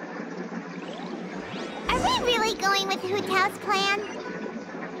 Are we really going with Hu Tao's plan?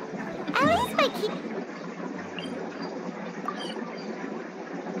 At least by keep...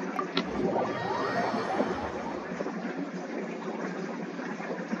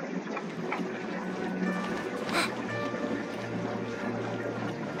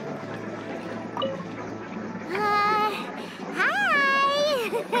 Hi!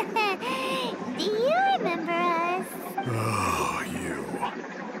 Do you remember us? Oh, you.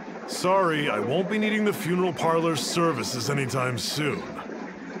 Sorry, I won't be needing the funeral parlor's services anytime soon.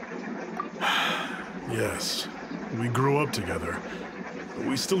 Yes, we grew up together. But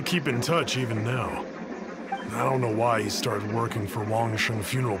we still keep in touch even now. I don't know why he started working for Wangshen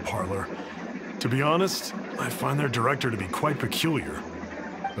Funeral Parlor. To be honest, I find their director to be quite peculiar.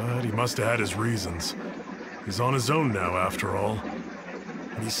 But he must have had his reasons. He's on his own now, after all.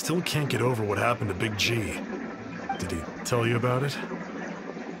 And he still can't get over what happened to Big G. Did he tell you about it?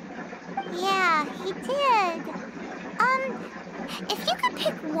 Yeah, he did. If you could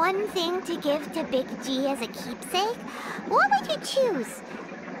pick one thing to give to Big G as a keepsake, what would you choose?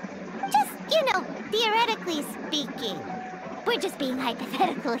 Just, theoretically speaking. We're just being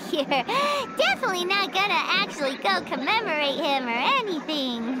hypothetical here. Definitely not gonna actually go commemorate him or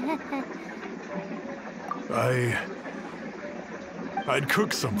anything. I'd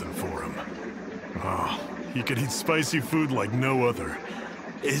cook something for him. Oh, he could eat spicy food like no other.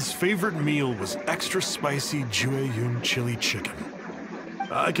 His favorite meal was extra spicy Jueyun chili chicken.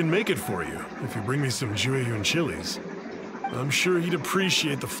 I can make it for you if you bring me some Jueyun chilies. I'm sure he'd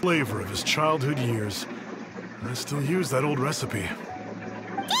appreciate the flavor of his childhood years. I still use that old recipe.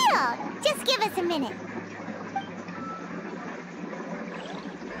 Deal! Just give us a minute.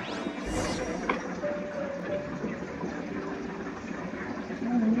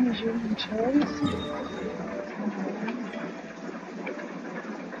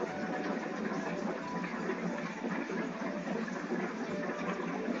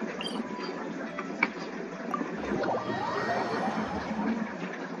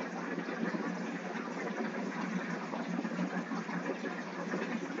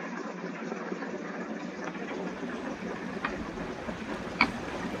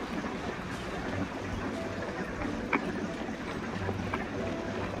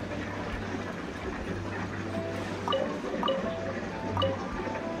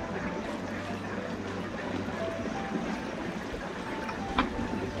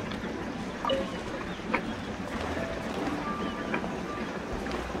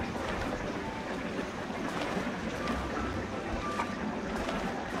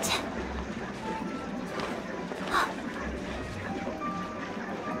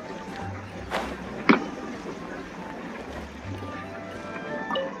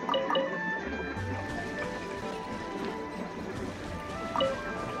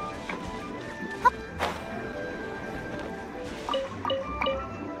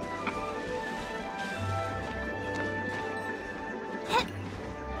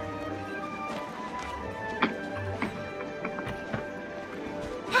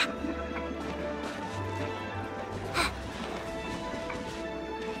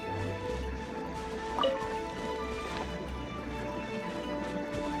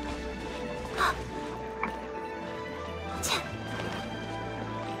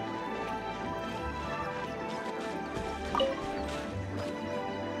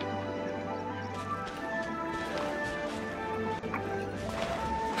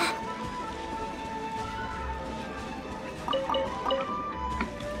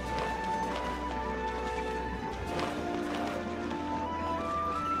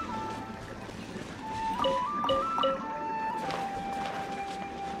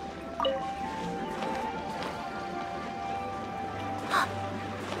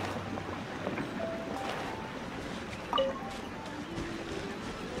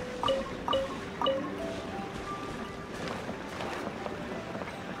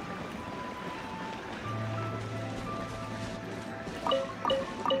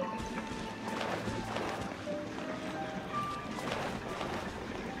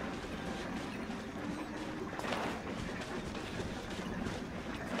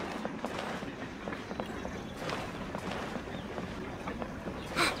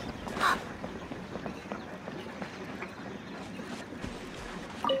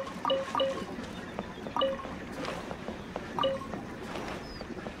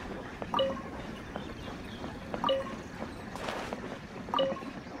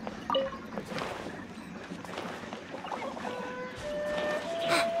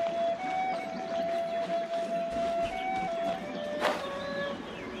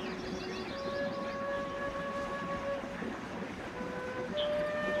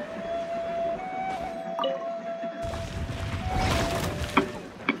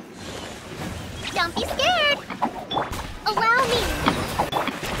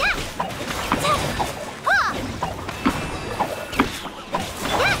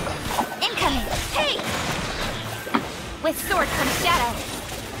 My sword comes shadow.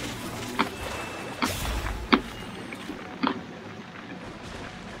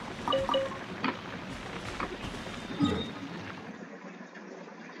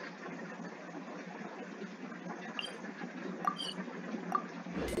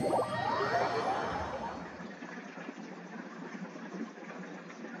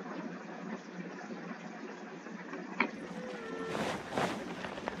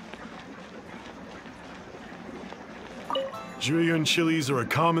 Julian chilies are a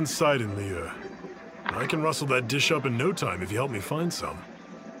common sight in Liyue. I can rustle that dish up in no time if you help me find some.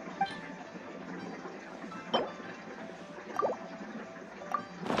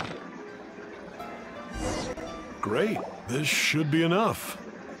 Great, this should be enough.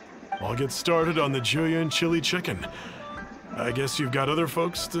 I'll get started on the Julian chili chicken. I guess you've got other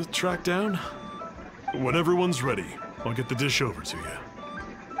folks to track down? When everyone's ready, I'll get the dish over to you.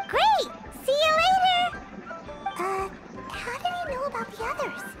 Great! See you later! How did he know about the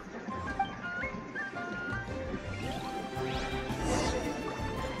others?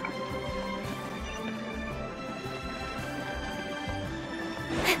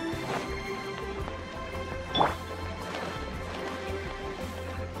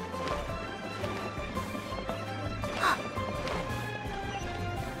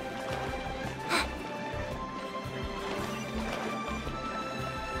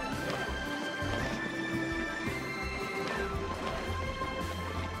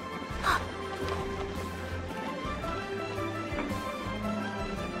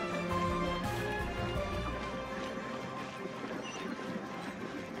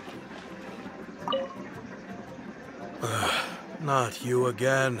 Not you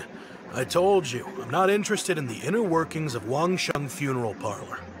again. I told you, I'm not interested in the inner workings of Wangsheng Funeral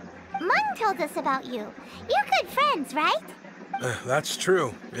Parlor. Mung told us about you. You're good friends, right? That's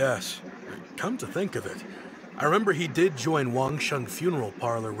true, yes. Come to think of it, I remember he did join Wangsheng Funeral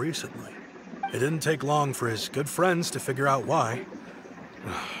Parlor recently. It didn't take long for his good friends to figure out why.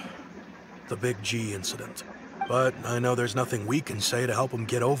 The Big G incident. But I know there's nothing we can say to help him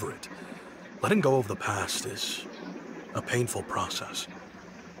get over it. Letting go of the past is a painful process.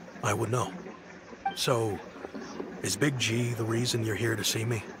 I would know. So, is Big G the reason you're here to see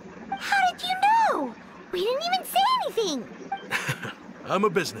me? How did you know? We didn't even say anything. I'm a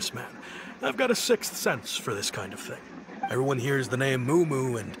businessman. I've got a sixth sense for this kind of thing. Everyone hears the name Moo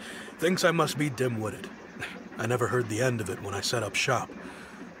Moo and thinks I must be dim-witted. I never heard the end of it when I set up shop.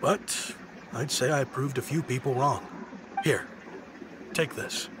 But I'd say I proved a few people wrong. Here, take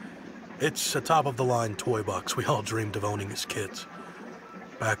this. It's a top-of-the-line toy box we all dreamed of owning as kids.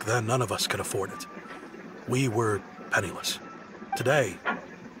 Back then, none of us could afford it. We were penniless. Today,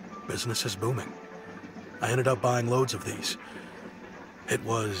 business is booming. I ended up buying loads of these. It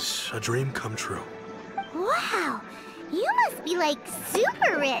was a dream come true. Wow, you must be like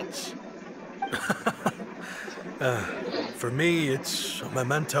super rich. For me, it's a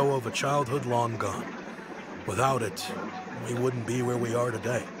memento of a childhood long gone. Without it, we wouldn't be where we are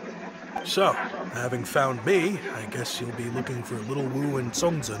today. So, having found me, I guess you'll be looking for Little Wu and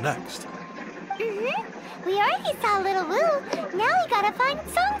Songza next. Mm-hmm. We already saw Little Wu. Now we gotta find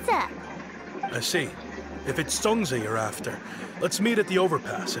Songza. I see. If it's Songza you're after, let's meet at the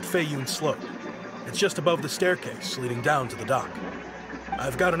overpass at Feiyun Slope. It's just above the staircase leading down to the dock.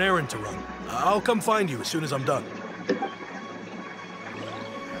 I've got an errand to run. I'll come find you as soon as I'm done.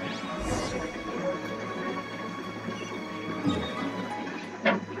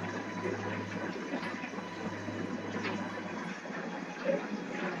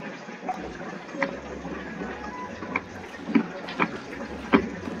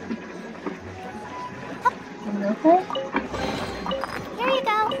 Here you go.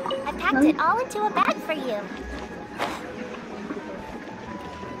 I packed it all into a bag for you.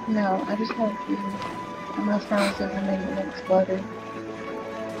 No, I just want you. Unless now doesn't make me explode.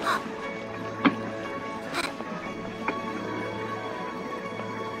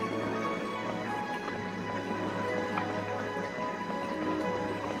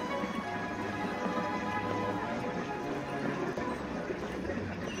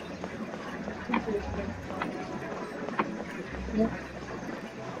 Yep.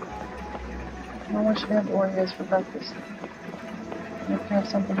 I want you to have Oreos for breakfast. You have to have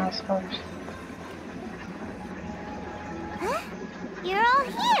something else first. Huh? You're all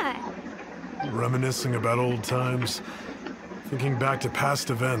here. Reminiscing about old times. Thinking back to past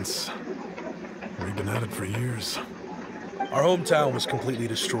events. We've been at it for years. Our hometown was completely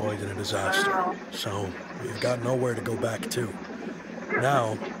destroyed in a disaster, so we've got nowhere to go back to.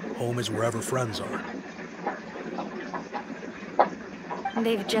 Now, home is wherever friends are.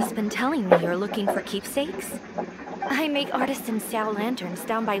 They've just been telling me you're looking for keepsakes? I make artisan Xiao lanterns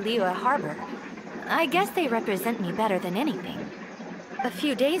down by Liyue Harbor. I guess they represent me better than anything. A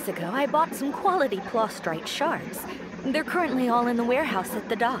few days ago, I bought some quality plastrite shards. They're currently all in the warehouse at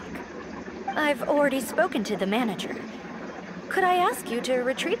the dock. I've already spoken to the manager. Could I ask you to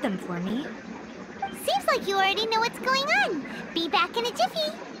retrieve them for me? Seems like you already know what's going on. Be back in a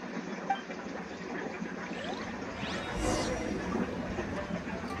jiffy.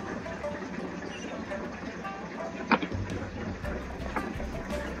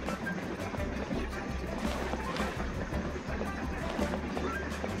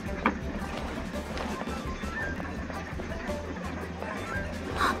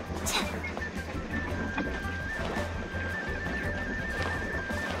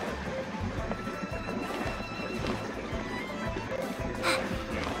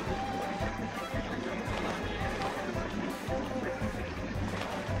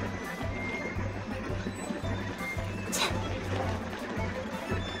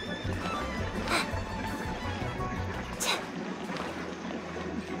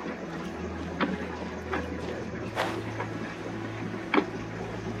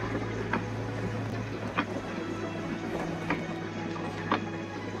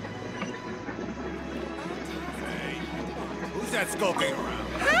 Skulking around.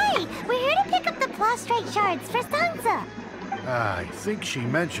 Hi! We're here to pick up the plastrite shards for Sansa. I think she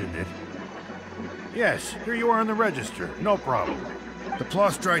mentioned it. Yes, here you are on the register. No problem. The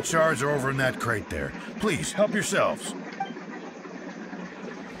plastrite shards are over in that crate there. Please, help yourselves.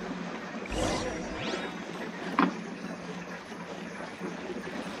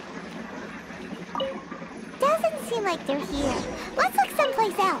 Doesn't seem like they're here. Let's look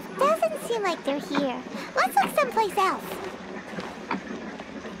someplace else. Doesn't seem like they're here. Let's look someplace else.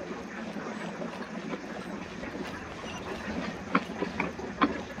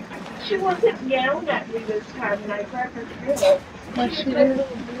 She wasn't yelling at me this time, and I grabbed her tail. What she did?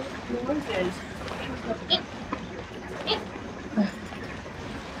 Noises.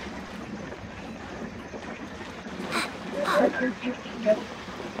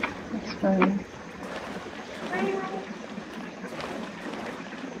 That's funny.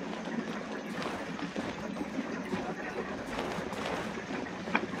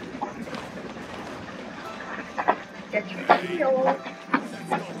 Get your tail.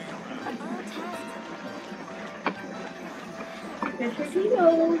 Get your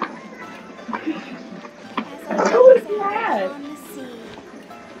tail. Who is that?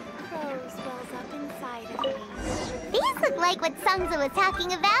 These look like what Sansa was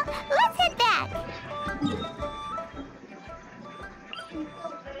talking about. Let's head back.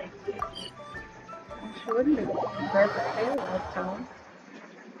 She wouldn't have grabbed her tail last time.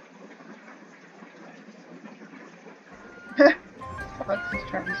 Alex is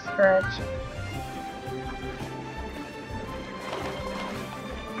trying to stretch.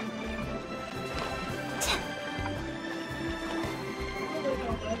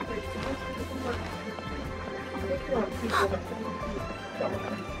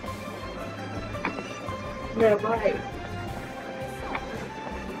 Yeah, right.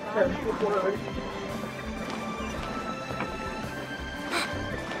 That's the word.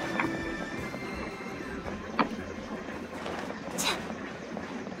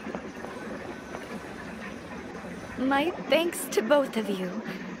 My thanks to both of you.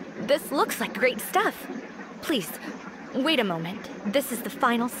 This looks like great stuff. Please, wait a moment. This is the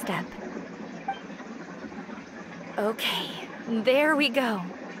final step. Okay, there we go.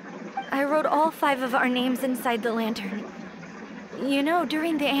 I wrote all 5 of our names inside the lantern. You know,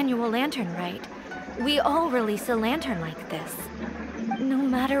 during the annual lantern rite, we all release a lantern like this. No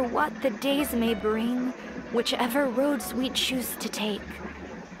matter what the days may bring, whichever roads we choose to take,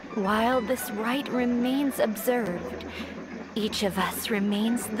 while this rite remains observed, each of us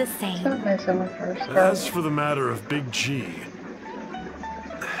remains the same. As for the matter of Big G,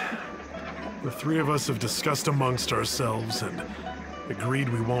 the 3 of us have discussed amongst ourselves and agreed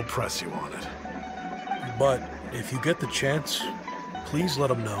we won't press you on it. But if you get the chance, please let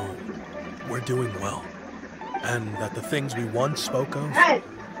them know we're doing well. And that the things we once spoke of,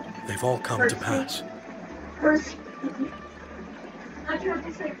 they've all come to pass. Percy. I tried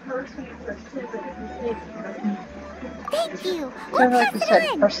to say Percy for Sid, but if you say Percy. Thank you. We'll We'll like pass you said, it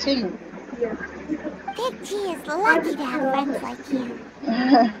on. Percy. Yeah. Big G is lucky to have friends like you.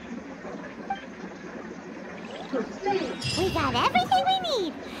 We got everything we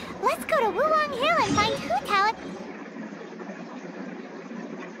need. Let's go to Wulong Hill and find Hu Tao.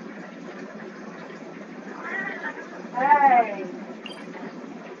 Hey.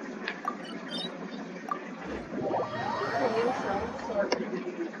 Can you sound sorry?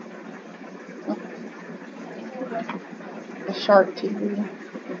 Shark TV.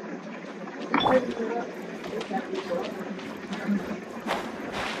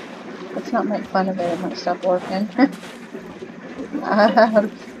 Let's not make fun of it. It might stop working. I'm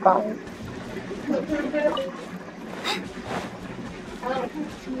fine.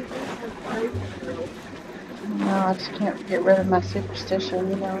 No, I just can't get rid of my superstition,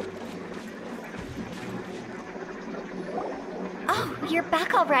 you know. Oh, you're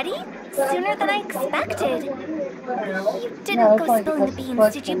back already? Sooner than I expected. You didn't No, it's go only spilling the because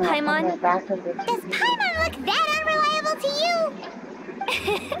beans, did you, on Paimon? the back of the Does Paimon look that unreliable to you?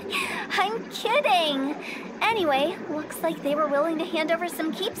 I'm kidding. Anyway, looks like they were willing to hand over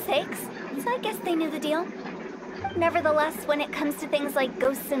some keepsakes, so I guess they knew the deal. Nevertheless, when it comes to things like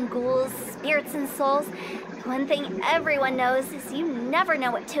ghosts and ghouls, spirits and souls, one thing everyone knows is you never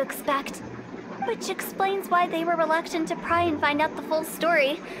know what to expect. Which explains why they were reluctant to pry and find out the full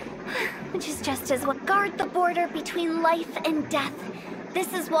story. Which is just as what guard the border between life and death.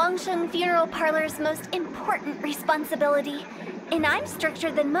 This is Wangsheng Funeral Parlor's most important responsibility, and I'm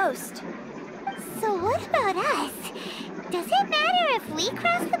stricter than most. So what about us? Does it matter if we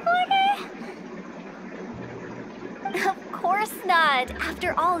cross the border? Of course not.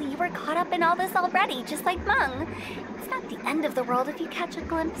 After all, you were caught up in all this already, just like Meng. It's not the end of the world if you catch a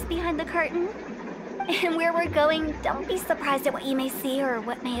glimpse behind the curtain. And where we're going, don't be surprised at what you may see or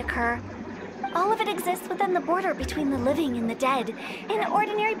what may occur. All of it exists within the border between the living and the dead. An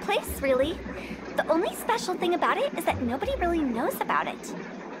ordinary place, really. The only special thing about it is that nobody really knows about it.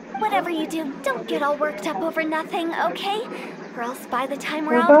 Whatever you do, don't get all worked up over nothing, okay? Or else by the time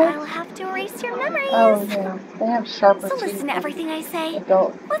we're out, I'll have to erase your memories. Oh, yeah. They have sharper So teeth. listen to everything I say.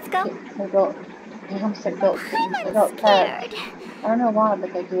 Adult. Let's go. Adult. I almost said adult teeth. Adult cats. I don't know why,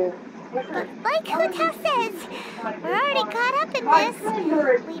 but they do. But like Hotel says, we're already caught up in this.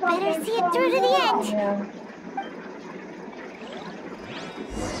 We better see it through to the end. Yeah.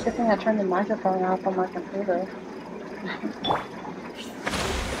 Good thing I turned the microphone off on my computer.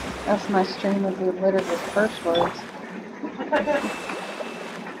 Else my stream would be littered with curse words.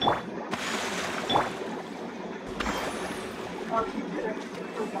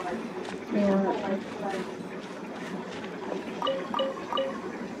 Yeah.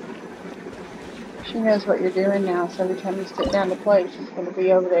 She knows what you're doing now, so every time you sit down to play, she's going to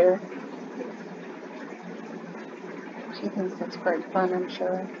be over there. She thinks that's great fun, I'm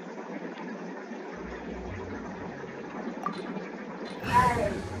sure.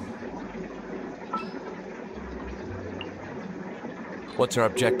 What's our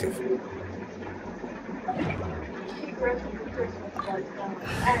objective?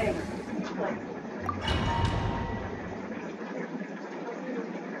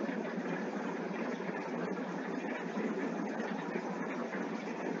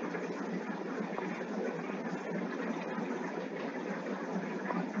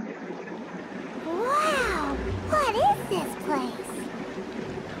 Wow, what is this place?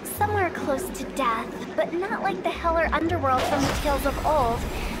 Somewhere close to death, but not like the hell or underworld from the tales of old.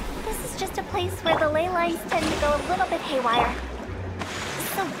 This is just a place where the ley lines tend to go a little bit haywire.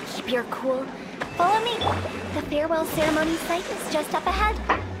 So keep your cool. Follow me. The farewell ceremony site is just up ahead.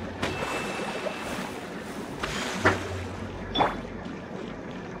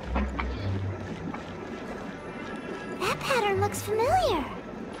 That pattern looks familiar.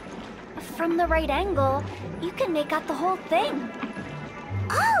 From the right angle, you can make out the whole thing.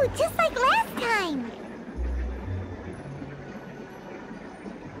 Oh, just like last time.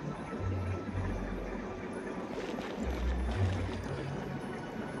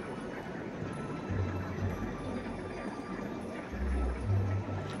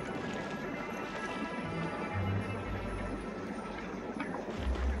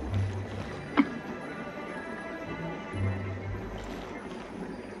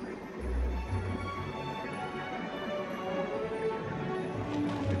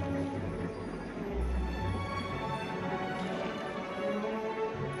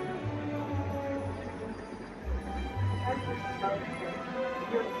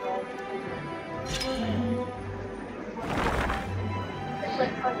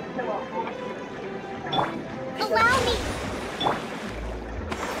 Allow me.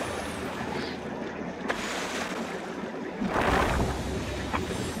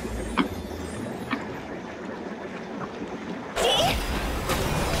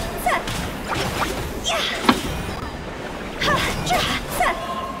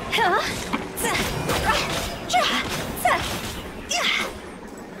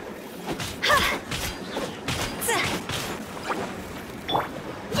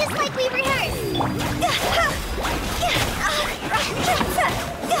 Just like we rehearsed.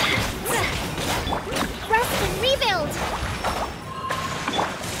 Rest and rebuild.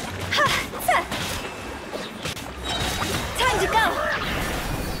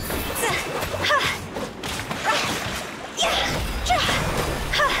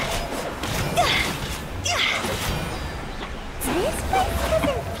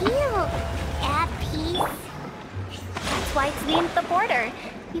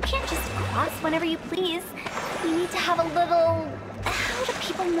 whenever you please. You need to have a little... how do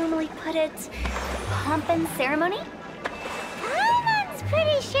people normally put it? Pomp and ceremony? I'm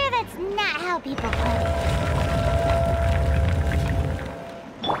pretty sure that's not how people put it.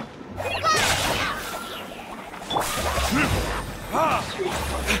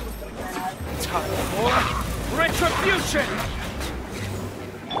 Time for retribution!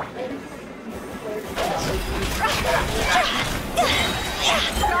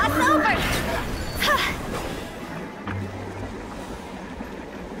 Cross over!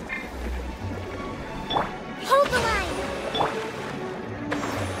 Hold the line!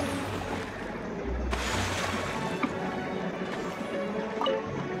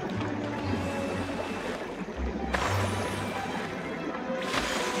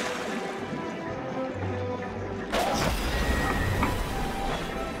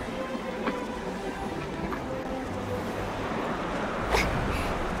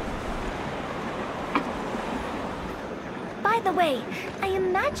 By the way, I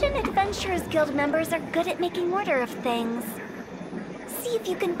imagine Adventurers Guild members are good at making order of things. See if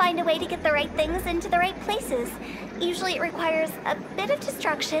you can find a way to get the right things into the right places. Usually it requires a bit of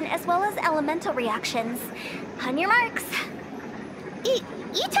destruction as well as elemental reactions. On your marks.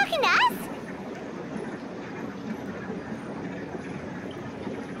 You talking to us?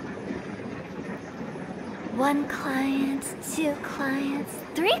 One client, 2 clients,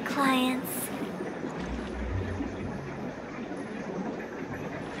 3 clients.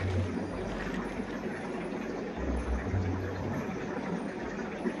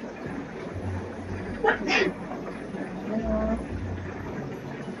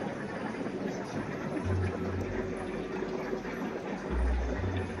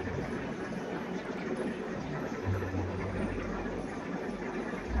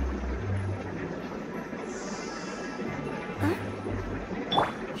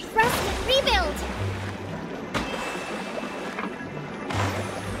 Rest and rebuild!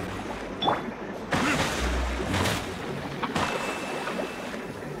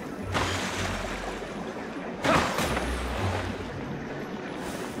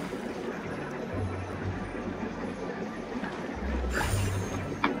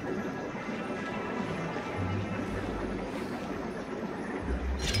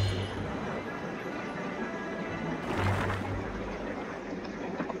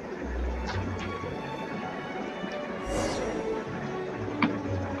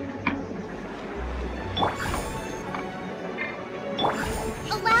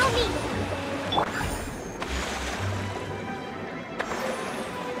 Allow me!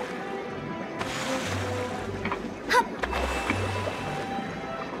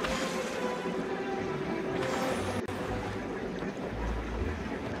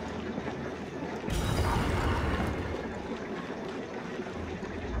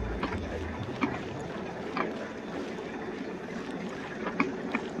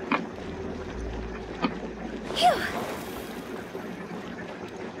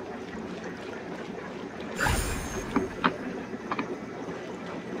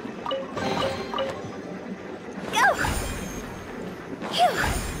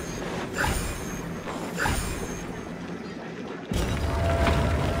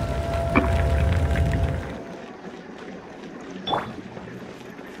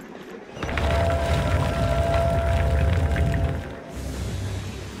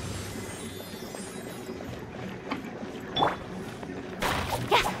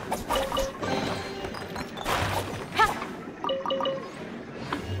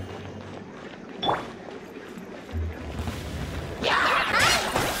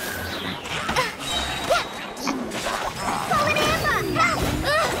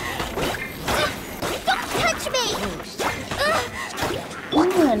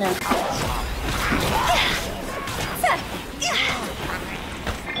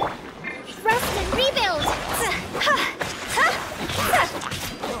 Rest and rebuild!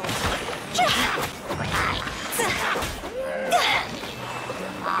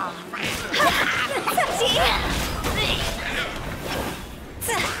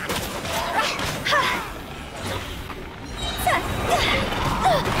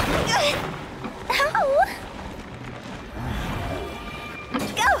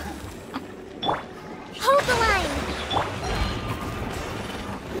 Hold the line!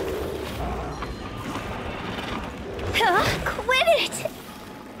 Quit it!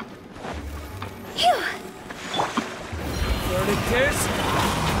 Phew! There it is!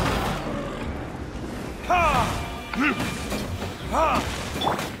 Ha! Ha!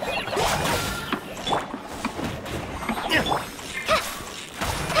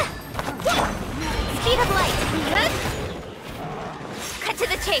 Speed of light! Cut to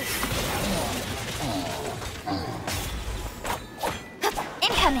the chase!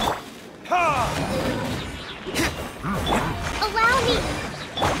 coming. Allow me!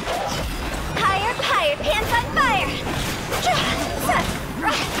 Higher, higher, pants on fire!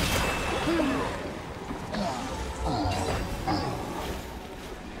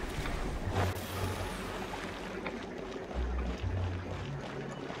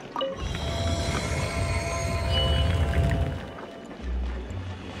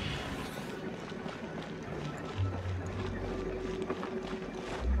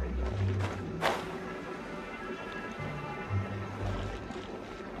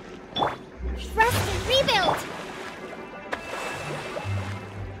 Rest and rebuild!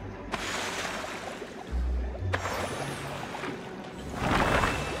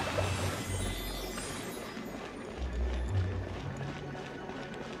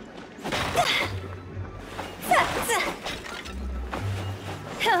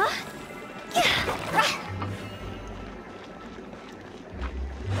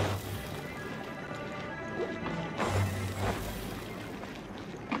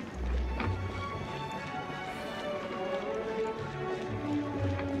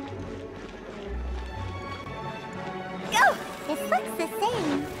 This looks the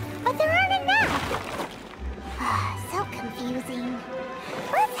same, but there aren't enough. So confusing.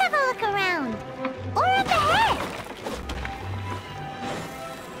 Let's have a look around. Or up ahead.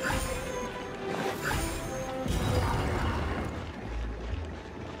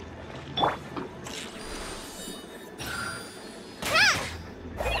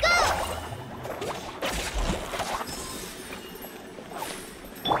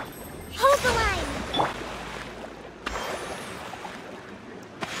 Hold the line.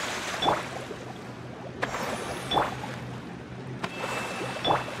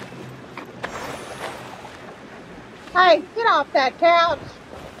 Hey, get off that couch.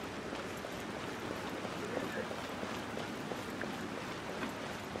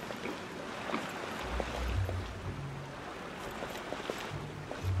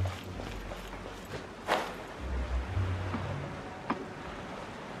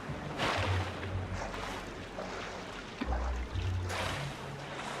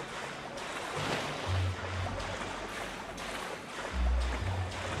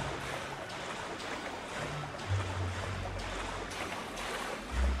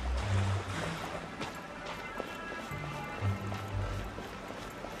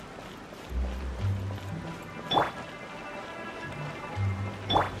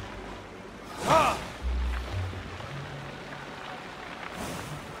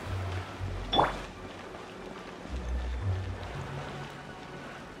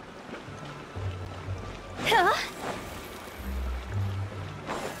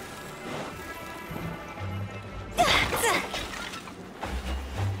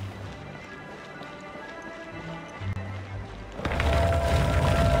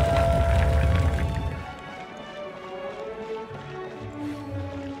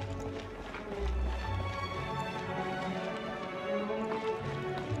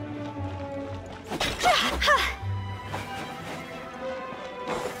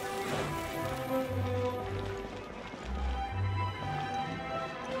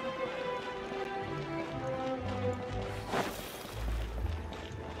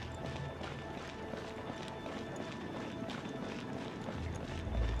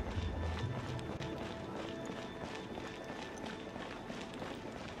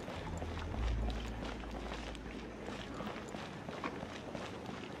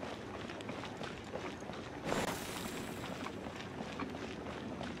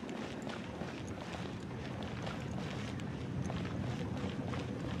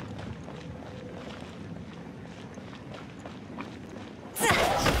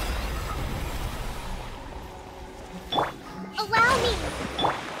 Allow me!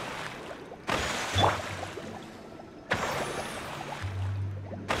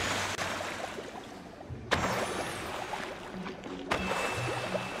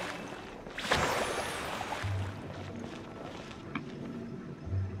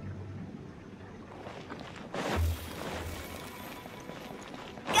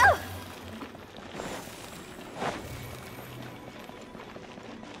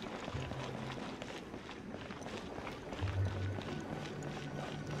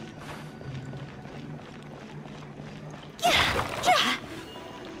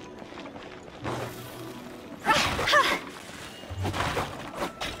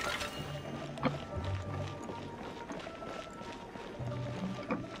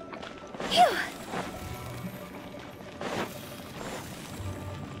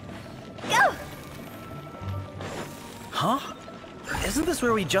 Huh? Isn't this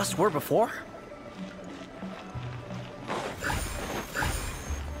where we just were before?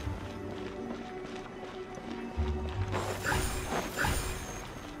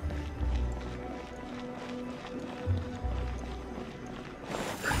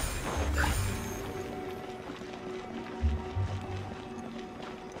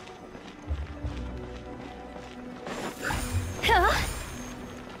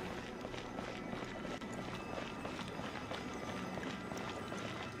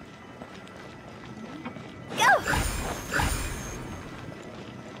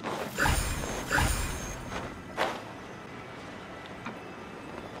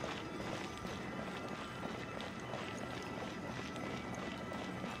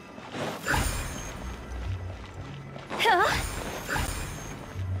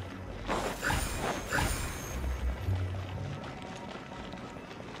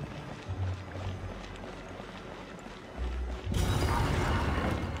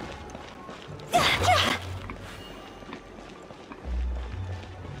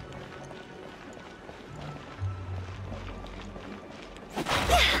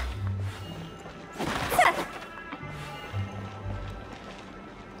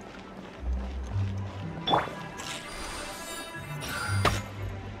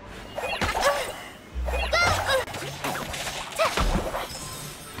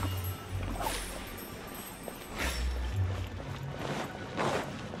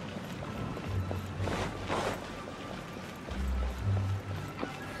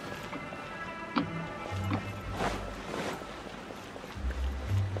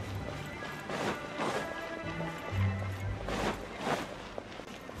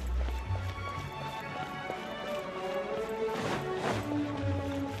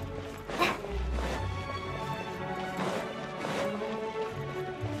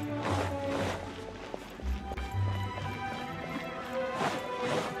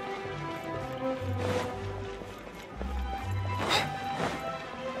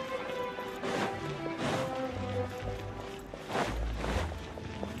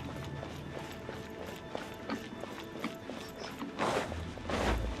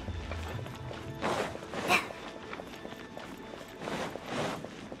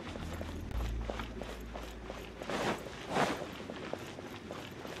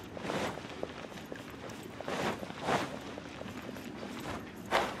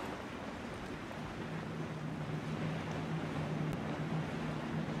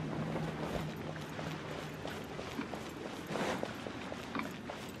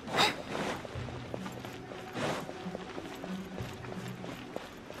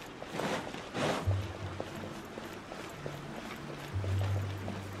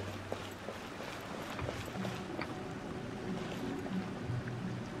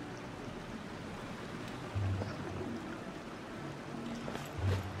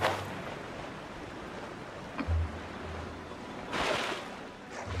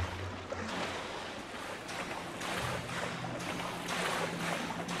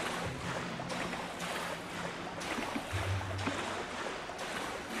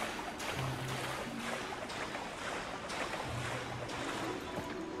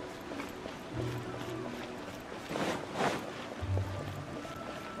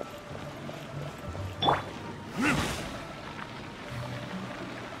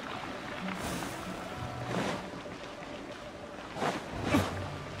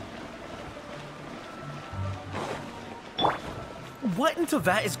 What in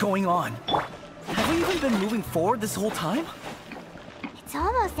Teyvat is going on? Have we even been moving forward this whole time? It's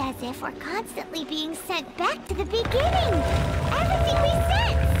almost as if we're constantly being sent back to the beginning. Everything we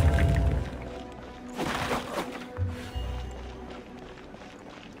sense.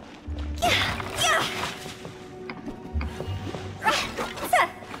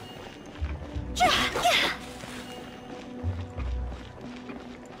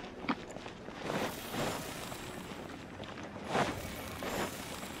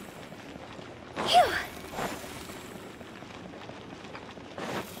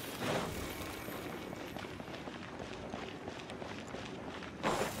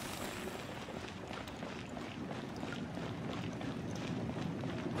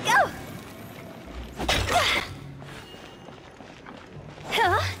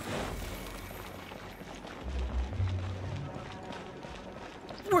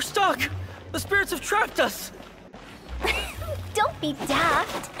 We're stuck! The spirits have trapped us! Don't be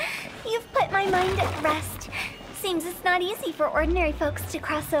daft. You've put my mind at rest. Seems it's not easy for ordinary folks to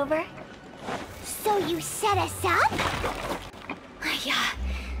cross over. So you set us up? Yeah.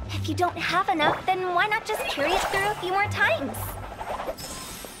 If you don't have enough, then why not just carry it through a few more times?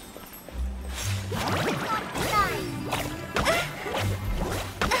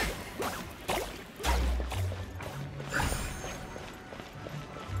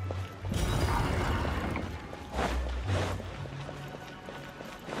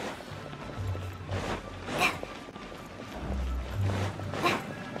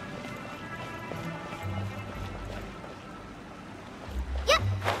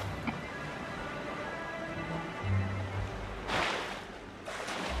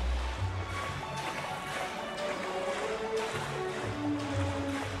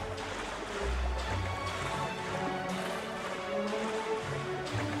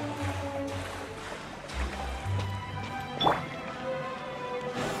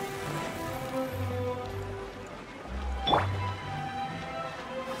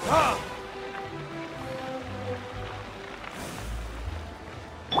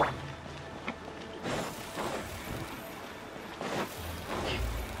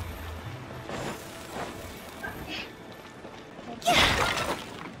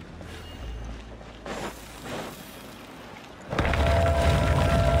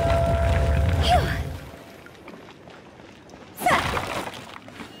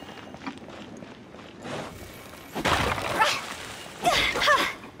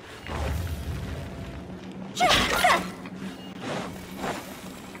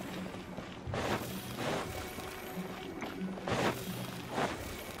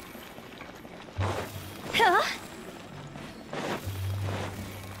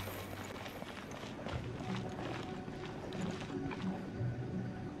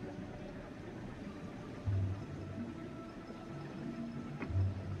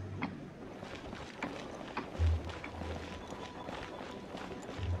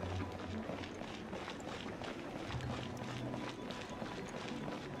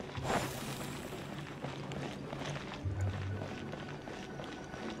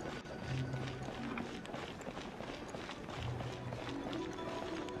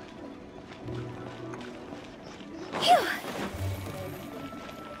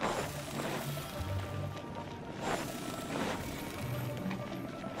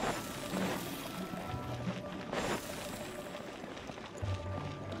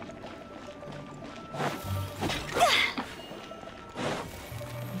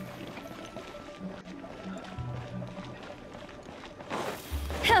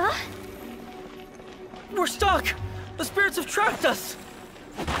 We're stuck! The spirits have trapped us!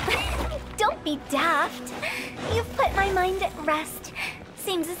 Don't be daft. You've put my mind at rest.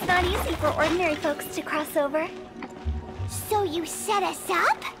 Seems it's not easy for ordinary folks to cross over. So you set us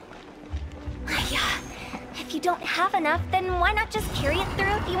up? Yeah. If you don't have enough, then why not just carry it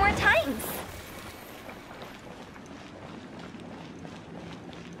through a few more times?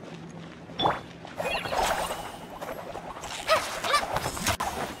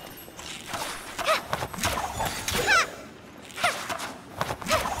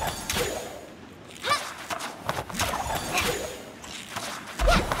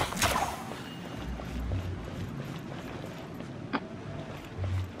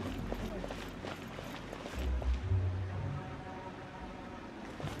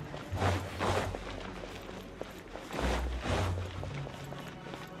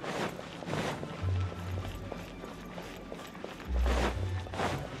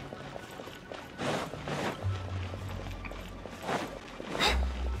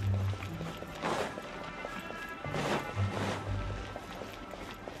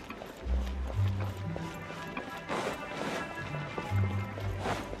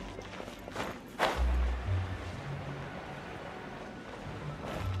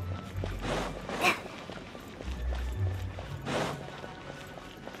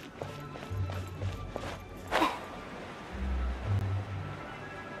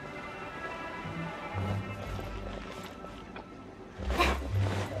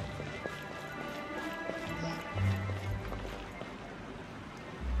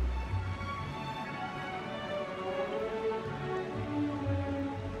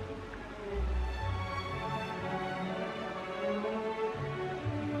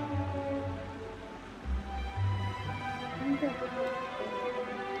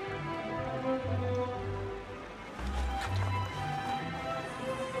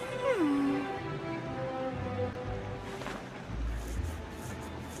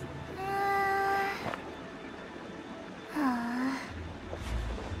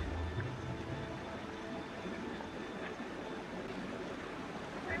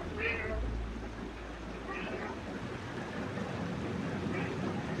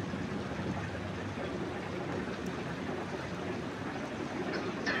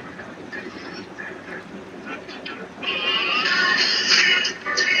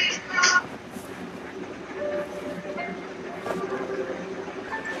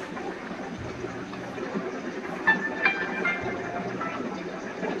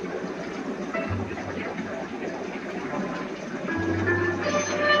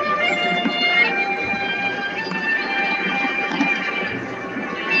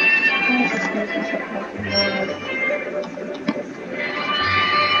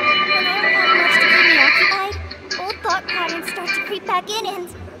 creep back in, and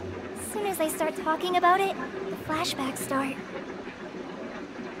as soon as I start talking about it, the flashbacks start.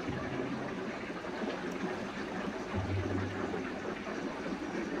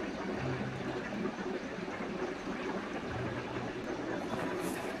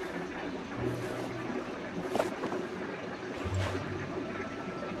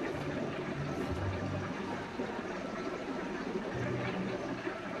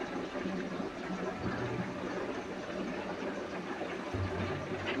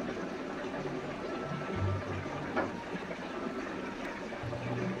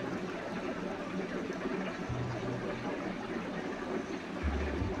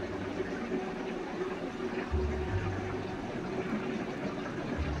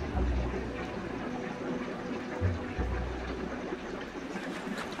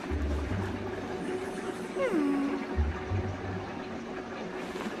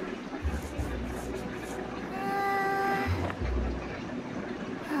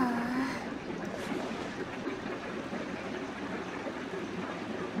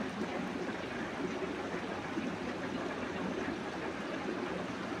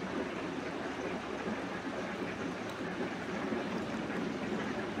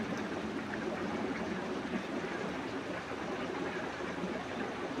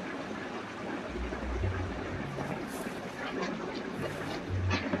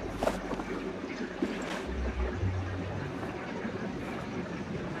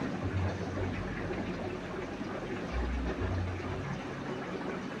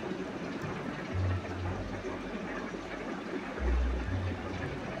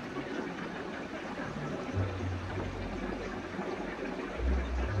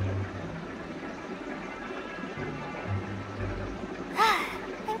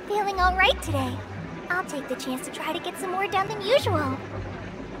 Feeling alright today. I'll take the chance to try to get some more done than usual.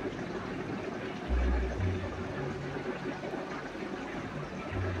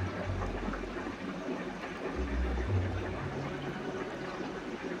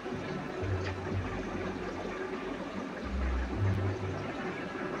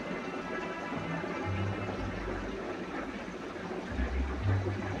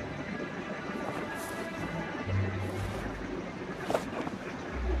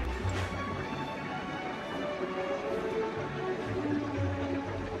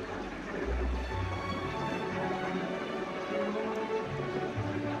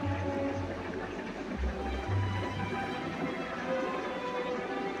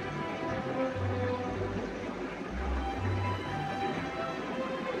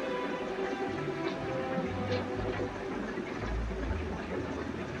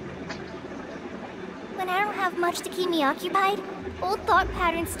 When I don't have much to keep me occupied, old thought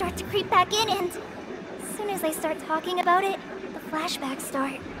patterns start to creep back in, and as soon as I start talking about it, the flashbacks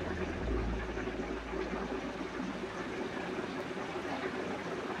start.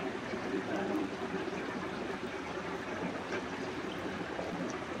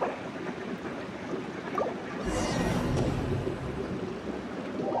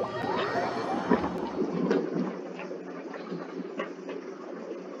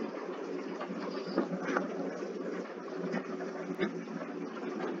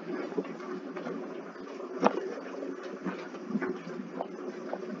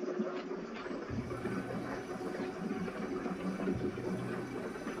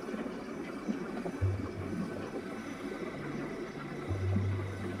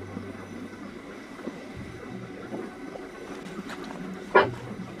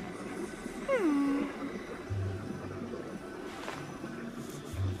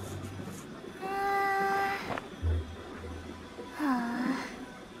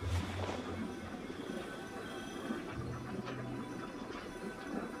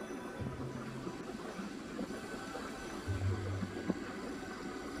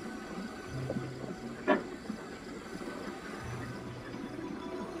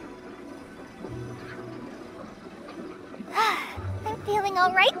 Feeling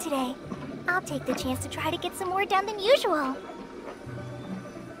alright today. I'll take the chance to try to get some more done than usual.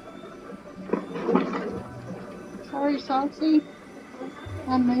 Sorry, Saucy.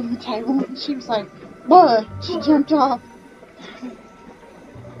 I moved the table and she was like, "Buh!" She jumped off.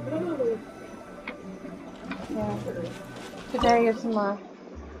 Yeah. Today is my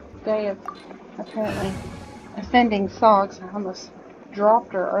day of apparently offending Socks. I almost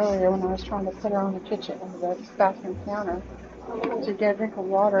dropped her earlier when I was trying to put her on the bathroom counter to get a drink of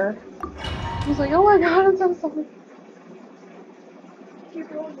water. I was like, "Oh my God, I'm so sorry."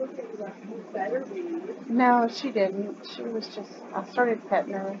 No, she didn't. She was just, I started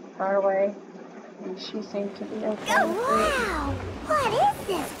petting her right away. And she seemed to be okay Oh, with wow! What is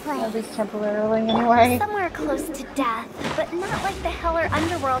this it. place? At least temporarily, anyway. Somewhere close to death, but not like the hell or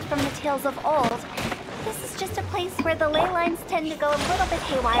underworld from the tales of old. This is just a place where the ley lines tend to go a little bit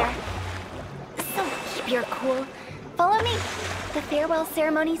haywire. So keep your cool. Follow me. The farewell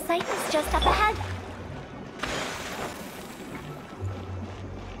ceremony site is just up ahead.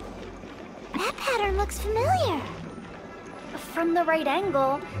 That pattern looks familiar. From the right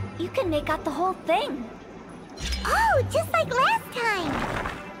angle, you can make out the whole thing. Oh, just like last time.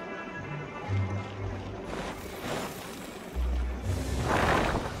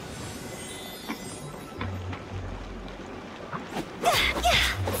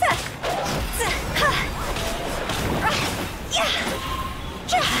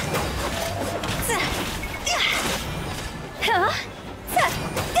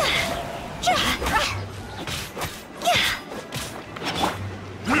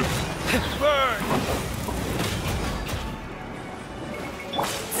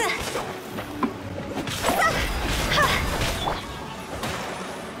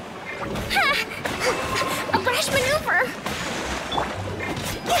 A brash maneuver!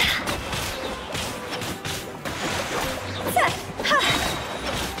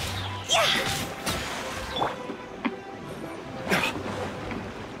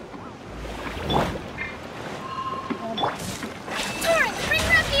 Torrent, bring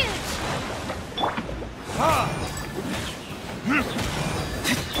refuge!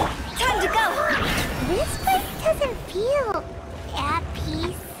 Time to go! This place doesn't feel at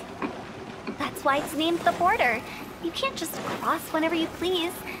peace. That's why it's named the border. You can't just cross whenever you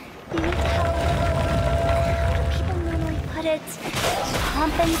please. You need to have... How do people normally put it?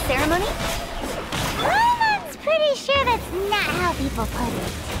 Pomp and ceremony? I'm pretty sure that's not how people put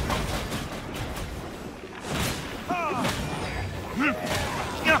it.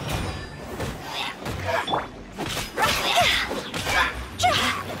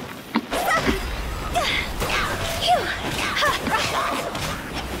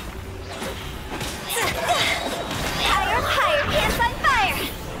 Higher, pants on fire!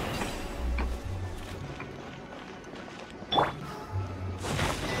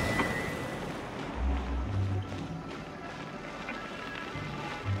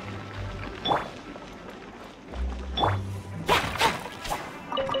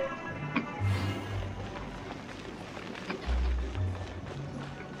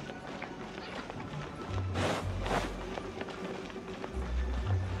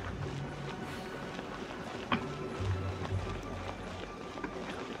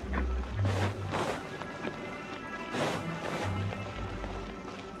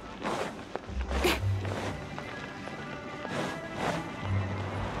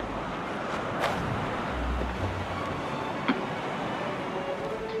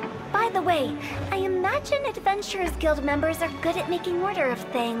 By the way, I imagine Adventurers Guild members are good at making order of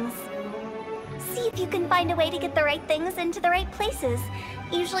things. See if you can find a way to get the right things into the right places.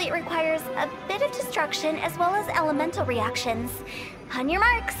 Usually it requires a bit of destruction as well as elemental reactions. On your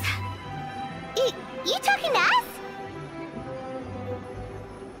marks. You talking to us?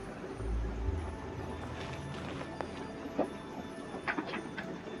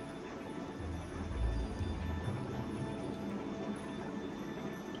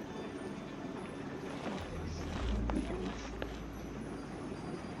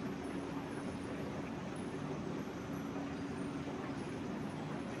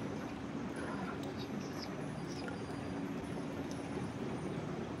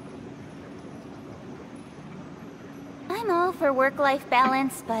 I'm all for work-life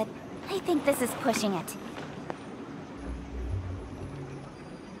balance, but I think this is pushing it.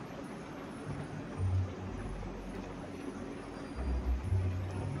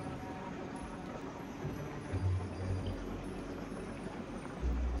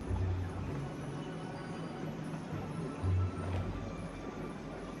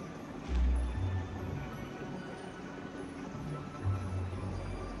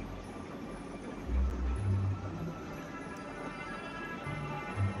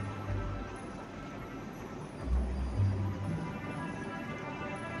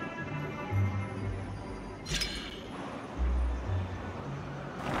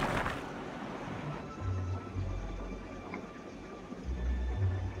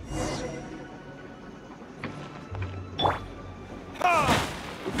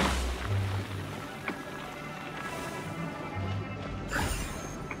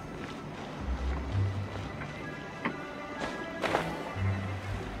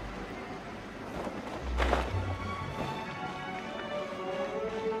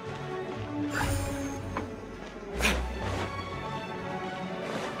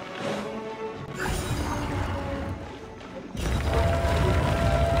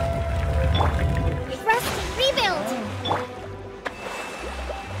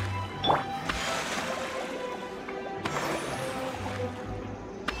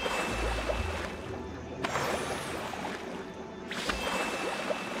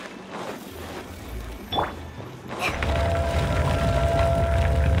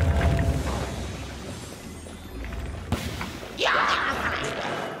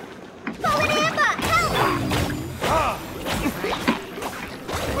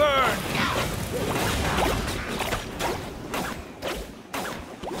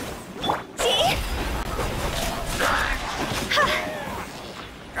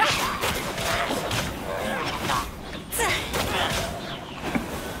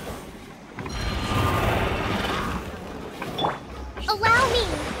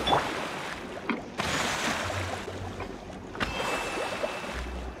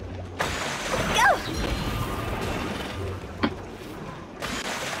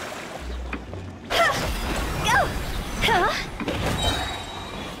 Time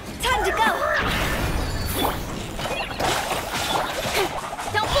to go!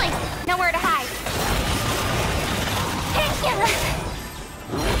 Don't blink! Nowhere to hide!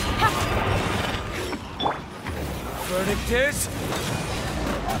 Verdict is...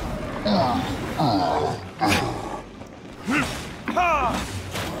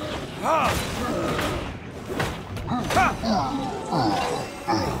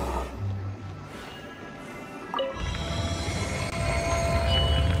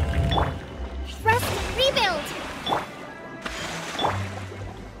 Rest, rebuild!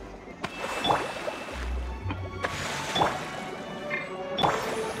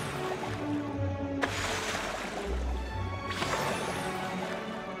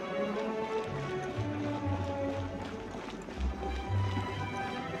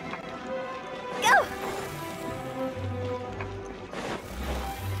 Go!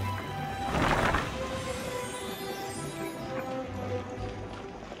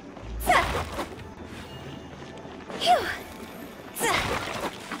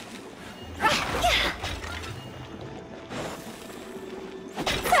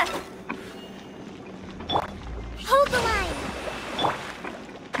 Hold the line!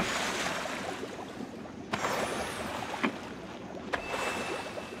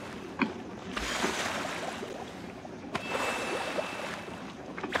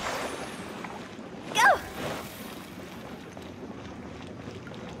 Go!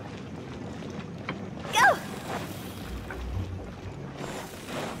 Go!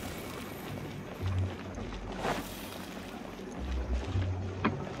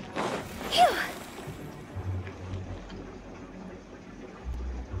 Phew!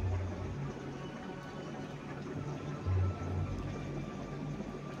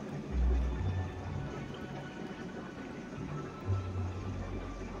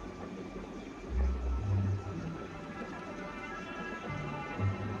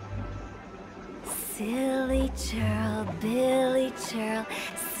 Silly churl, Billy churl,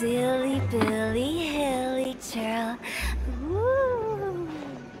 silly Billy, hilly churl. Woo!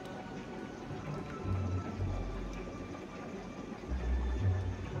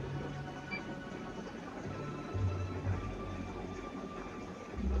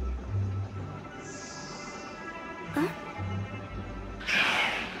 Huh?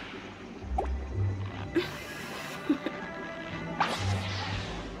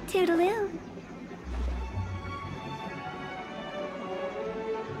 Toodaloo.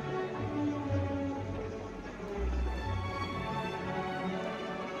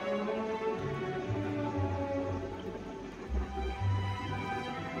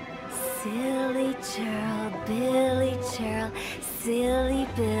 Silly churl, Billy churl, silly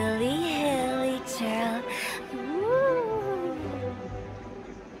Billy, hilly churl. Woo!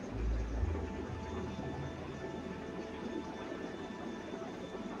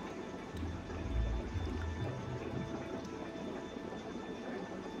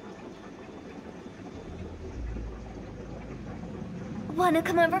 Wanna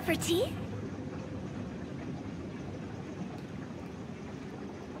come over for tea?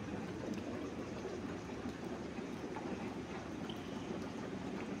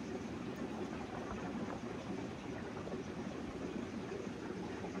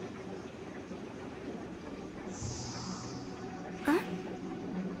 Huh?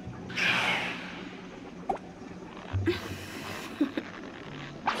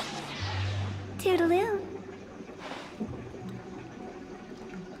 Toodaloo.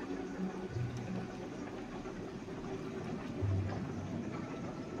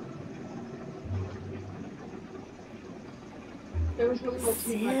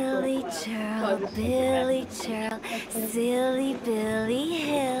 Silly churl, Billy churl, silly Billy,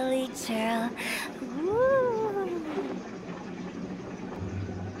 hilly churl. Woo!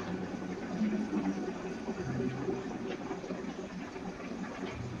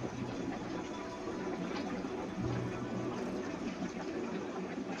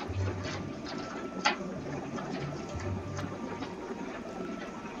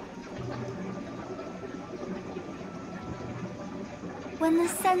 When the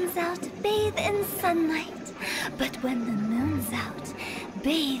sun's out, bathe in sunlight. But when the moon's out,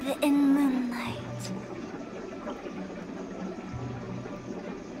 bathe in moonlight.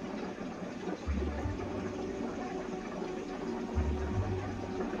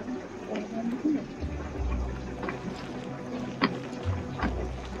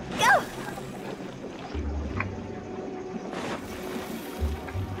 Go!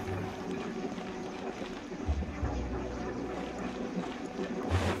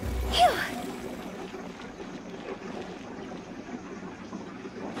 Phew!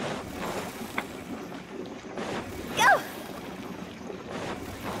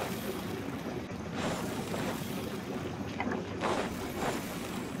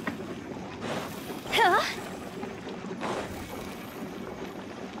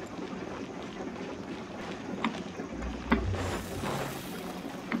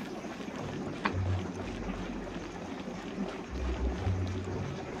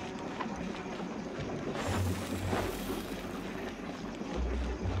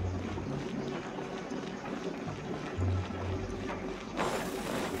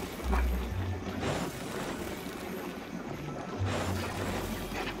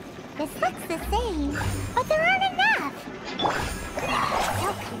 saying, but there aren't enough.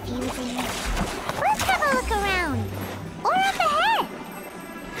 So confusing. Let's have a look around. Or up ahead.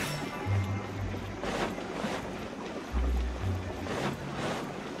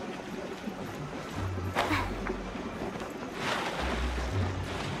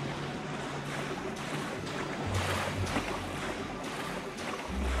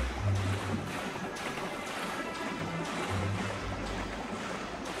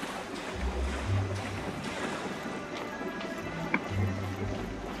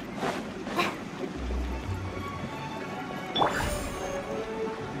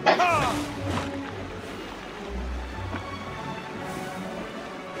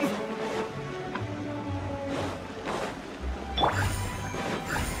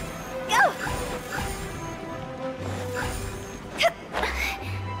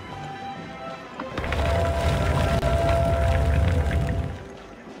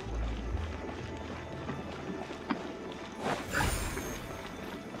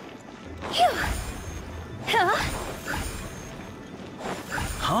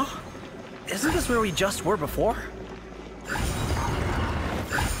 Huh? Isn't this where we just were before?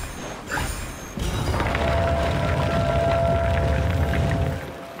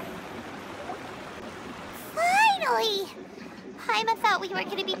 Finally! Paimon thought we were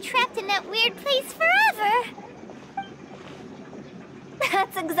gonna be trapped in that weird place forever.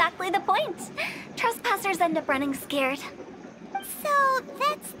 That's exactly the point. Trespassers end up running scared. So,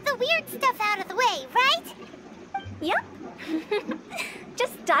 that's the weird stuff out of the way, right? Yep.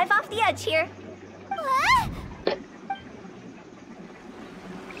 Just dive off the edge here. What?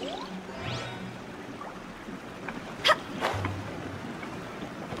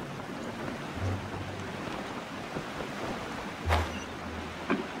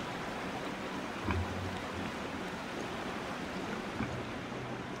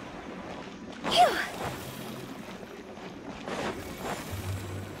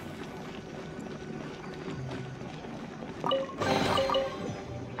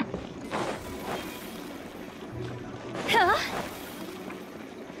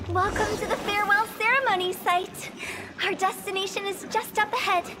 Welcome to the farewell ceremony site. Our destination is just up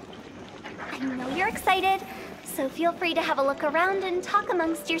ahead. I know you're excited, so feel free to have a look around and talk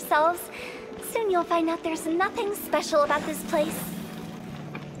amongst yourselves. Soon you'll find out there's nothing special about this place.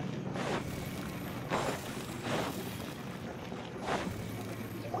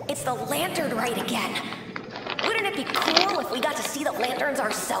 It's the lantern rite again. Wouldn't it be cool if we got to see the lanterns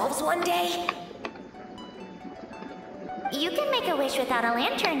ourselves one day? You can make a wish without a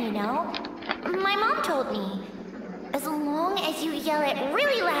lantern, you know. My mom told me. As long as you yell it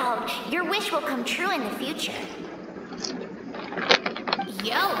really loud, your wish will come true in the future.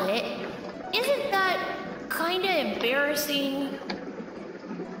 Yell it? Isn't that kinda embarrassing?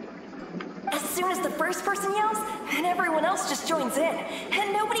 As soon as the first person yells, then everyone else just joins in,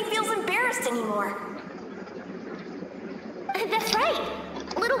 and nobody feels embarrassed anymore. That's right.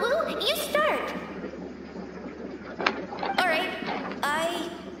 Little Woo, you start. Alright,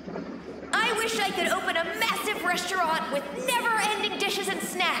 I wish I could open a massive restaurant with never-ending dishes and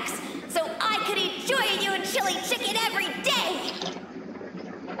snacks, so I could eat Joy and chili chicken every day!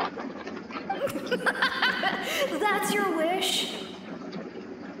 That's your wish?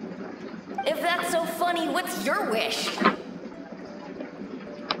 If that's so funny, what's your wish?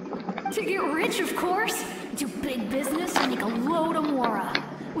 To get rich, of course. Do big business and make a load of Mora.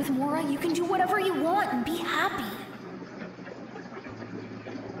 With Mora, you can do whatever you want and be happy.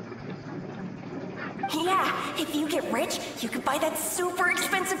 Yeah, if you get rich, you could buy that super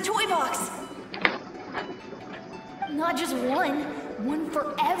expensive toy box. Not just one. One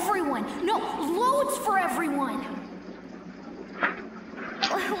for everyone. No, loads for everyone.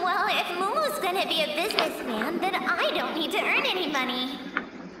 Well, if Momo's gonna be a businessman, then I don't need to earn any money.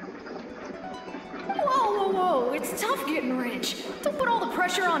 Whoa, whoa, whoa. It's tough getting rich. Don't put all the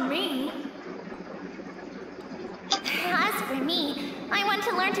pressure on me. As for me, I want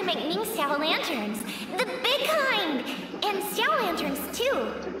to learn to make Ning-Xiao lanterns. The big kind! And Xiao lanterns,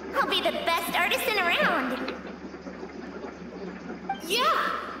 too. I'll be the best artisan around.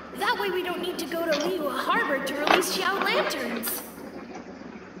 Yeah! That way we don't need to go to Liyue Harbor to release Xiao lanterns.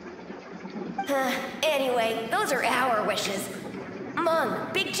 Anyway, those are our wishes. Mung,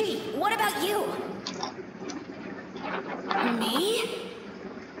 Big G, what about you? Me?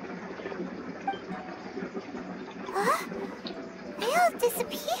 Huh? Bill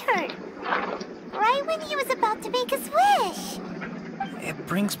disappeared. Right when he was about to make his wish. It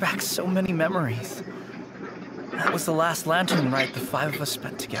brings back so many memories. That was the last lantern rite the five of us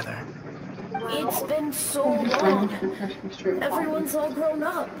spent together. It's been so long. Everyone's all grown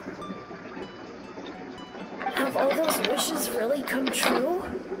up. Have all those wishes really come true?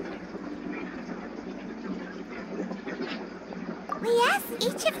 We asked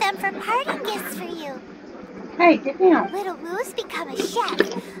each of them for parting gifts for you. Hey, get down. Little Wu's become a chef.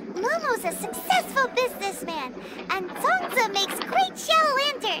 Momo's a successful businessman. And Zongza makes great shell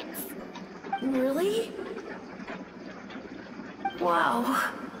lanterns. Really?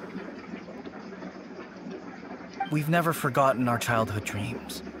 Wow. We've never forgotten our childhood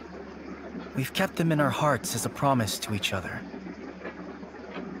dreams. We've kept them in our hearts as a promise to each other.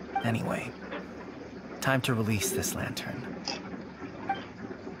 Anyway, time to release this lantern.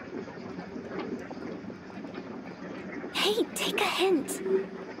 Hey, take a hint.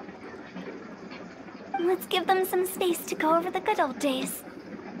 Let's give them some space to go over the good old days.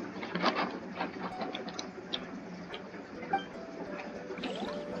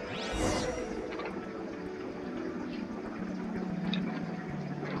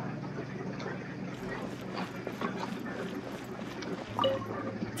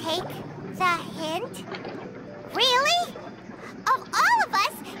 Take the hint? Really? Of all of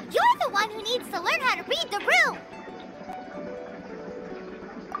us, you're the one who needs to learn how to read the room.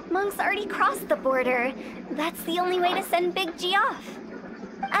 Monk's already crossed the border. That's the only way to send Big G off.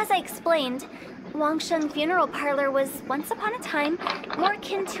 As I explained, Wangsheng Funeral Parlor was once upon a time more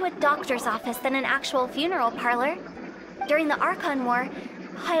akin to a doctor's office than an actual funeral parlor. During the Archon War,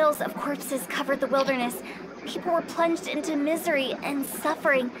 piles of corpses covered the wilderness. People were plunged into misery and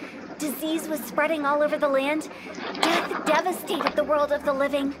suffering. Disease was spreading all over the land. Death devastated the world of the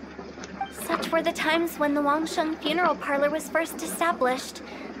living. Such were the times when the Wangsheng Funeral Parlor was first established.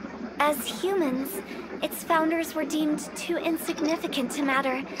 As humans, its founders were deemed too insignificant to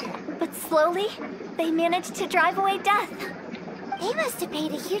matter. But slowly, they managed to drive away death. They must have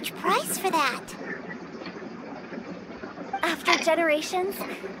paid a huge price for that. After generations,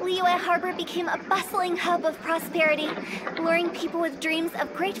 Liyue Harbor became a bustling hub of prosperity, luring people with dreams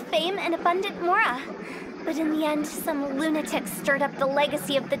of great fame and abundant mora. But in the end, some lunatics stirred up the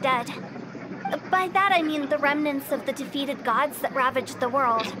legacy of the dead. By that I mean the remnants of the defeated gods that ravaged the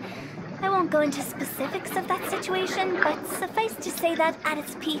world. I won't go into specifics of that situation, but suffice to say that at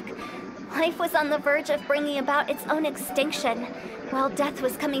its peak, life was on the verge of bringing about its own extinction, while death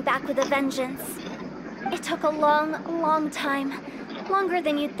was coming back with a vengeance. It took a long, long time, longer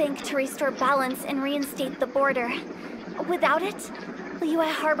than you'd think, to restore balance and reinstate the border. Without it, Liyue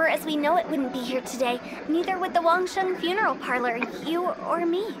Harbor as we know it wouldn't be here today. Neither would the Wangsheng Funeral Parlor, you or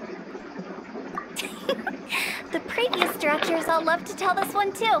me. The previous directors all love to tell this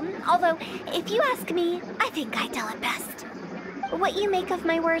one too, although, if you ask me, I think I tell it best. What you make of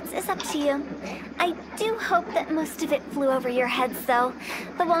my words is up to you. I do hope that most of it flew over your heads, though.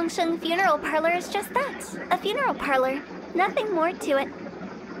 The Wangsheng Funeral Parlor is just that, a funeral parlor. Nothing more to it.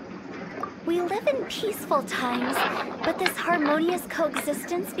 We live in peaceful times, but this harmonious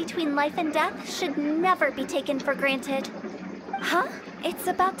coexistence between life and death should never be taken for granted. Huh? It's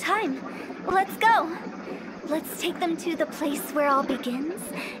about time. Let's go. Let's take them to the place where all begins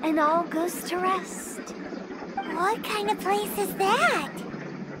and all goes to rest. What kind of place is that?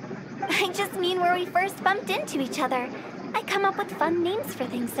 I just mean where we first bumped into each other. I come up with fun names for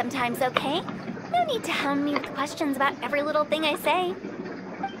things sometimes, okay? No need to hound me with questions about every little thing I say.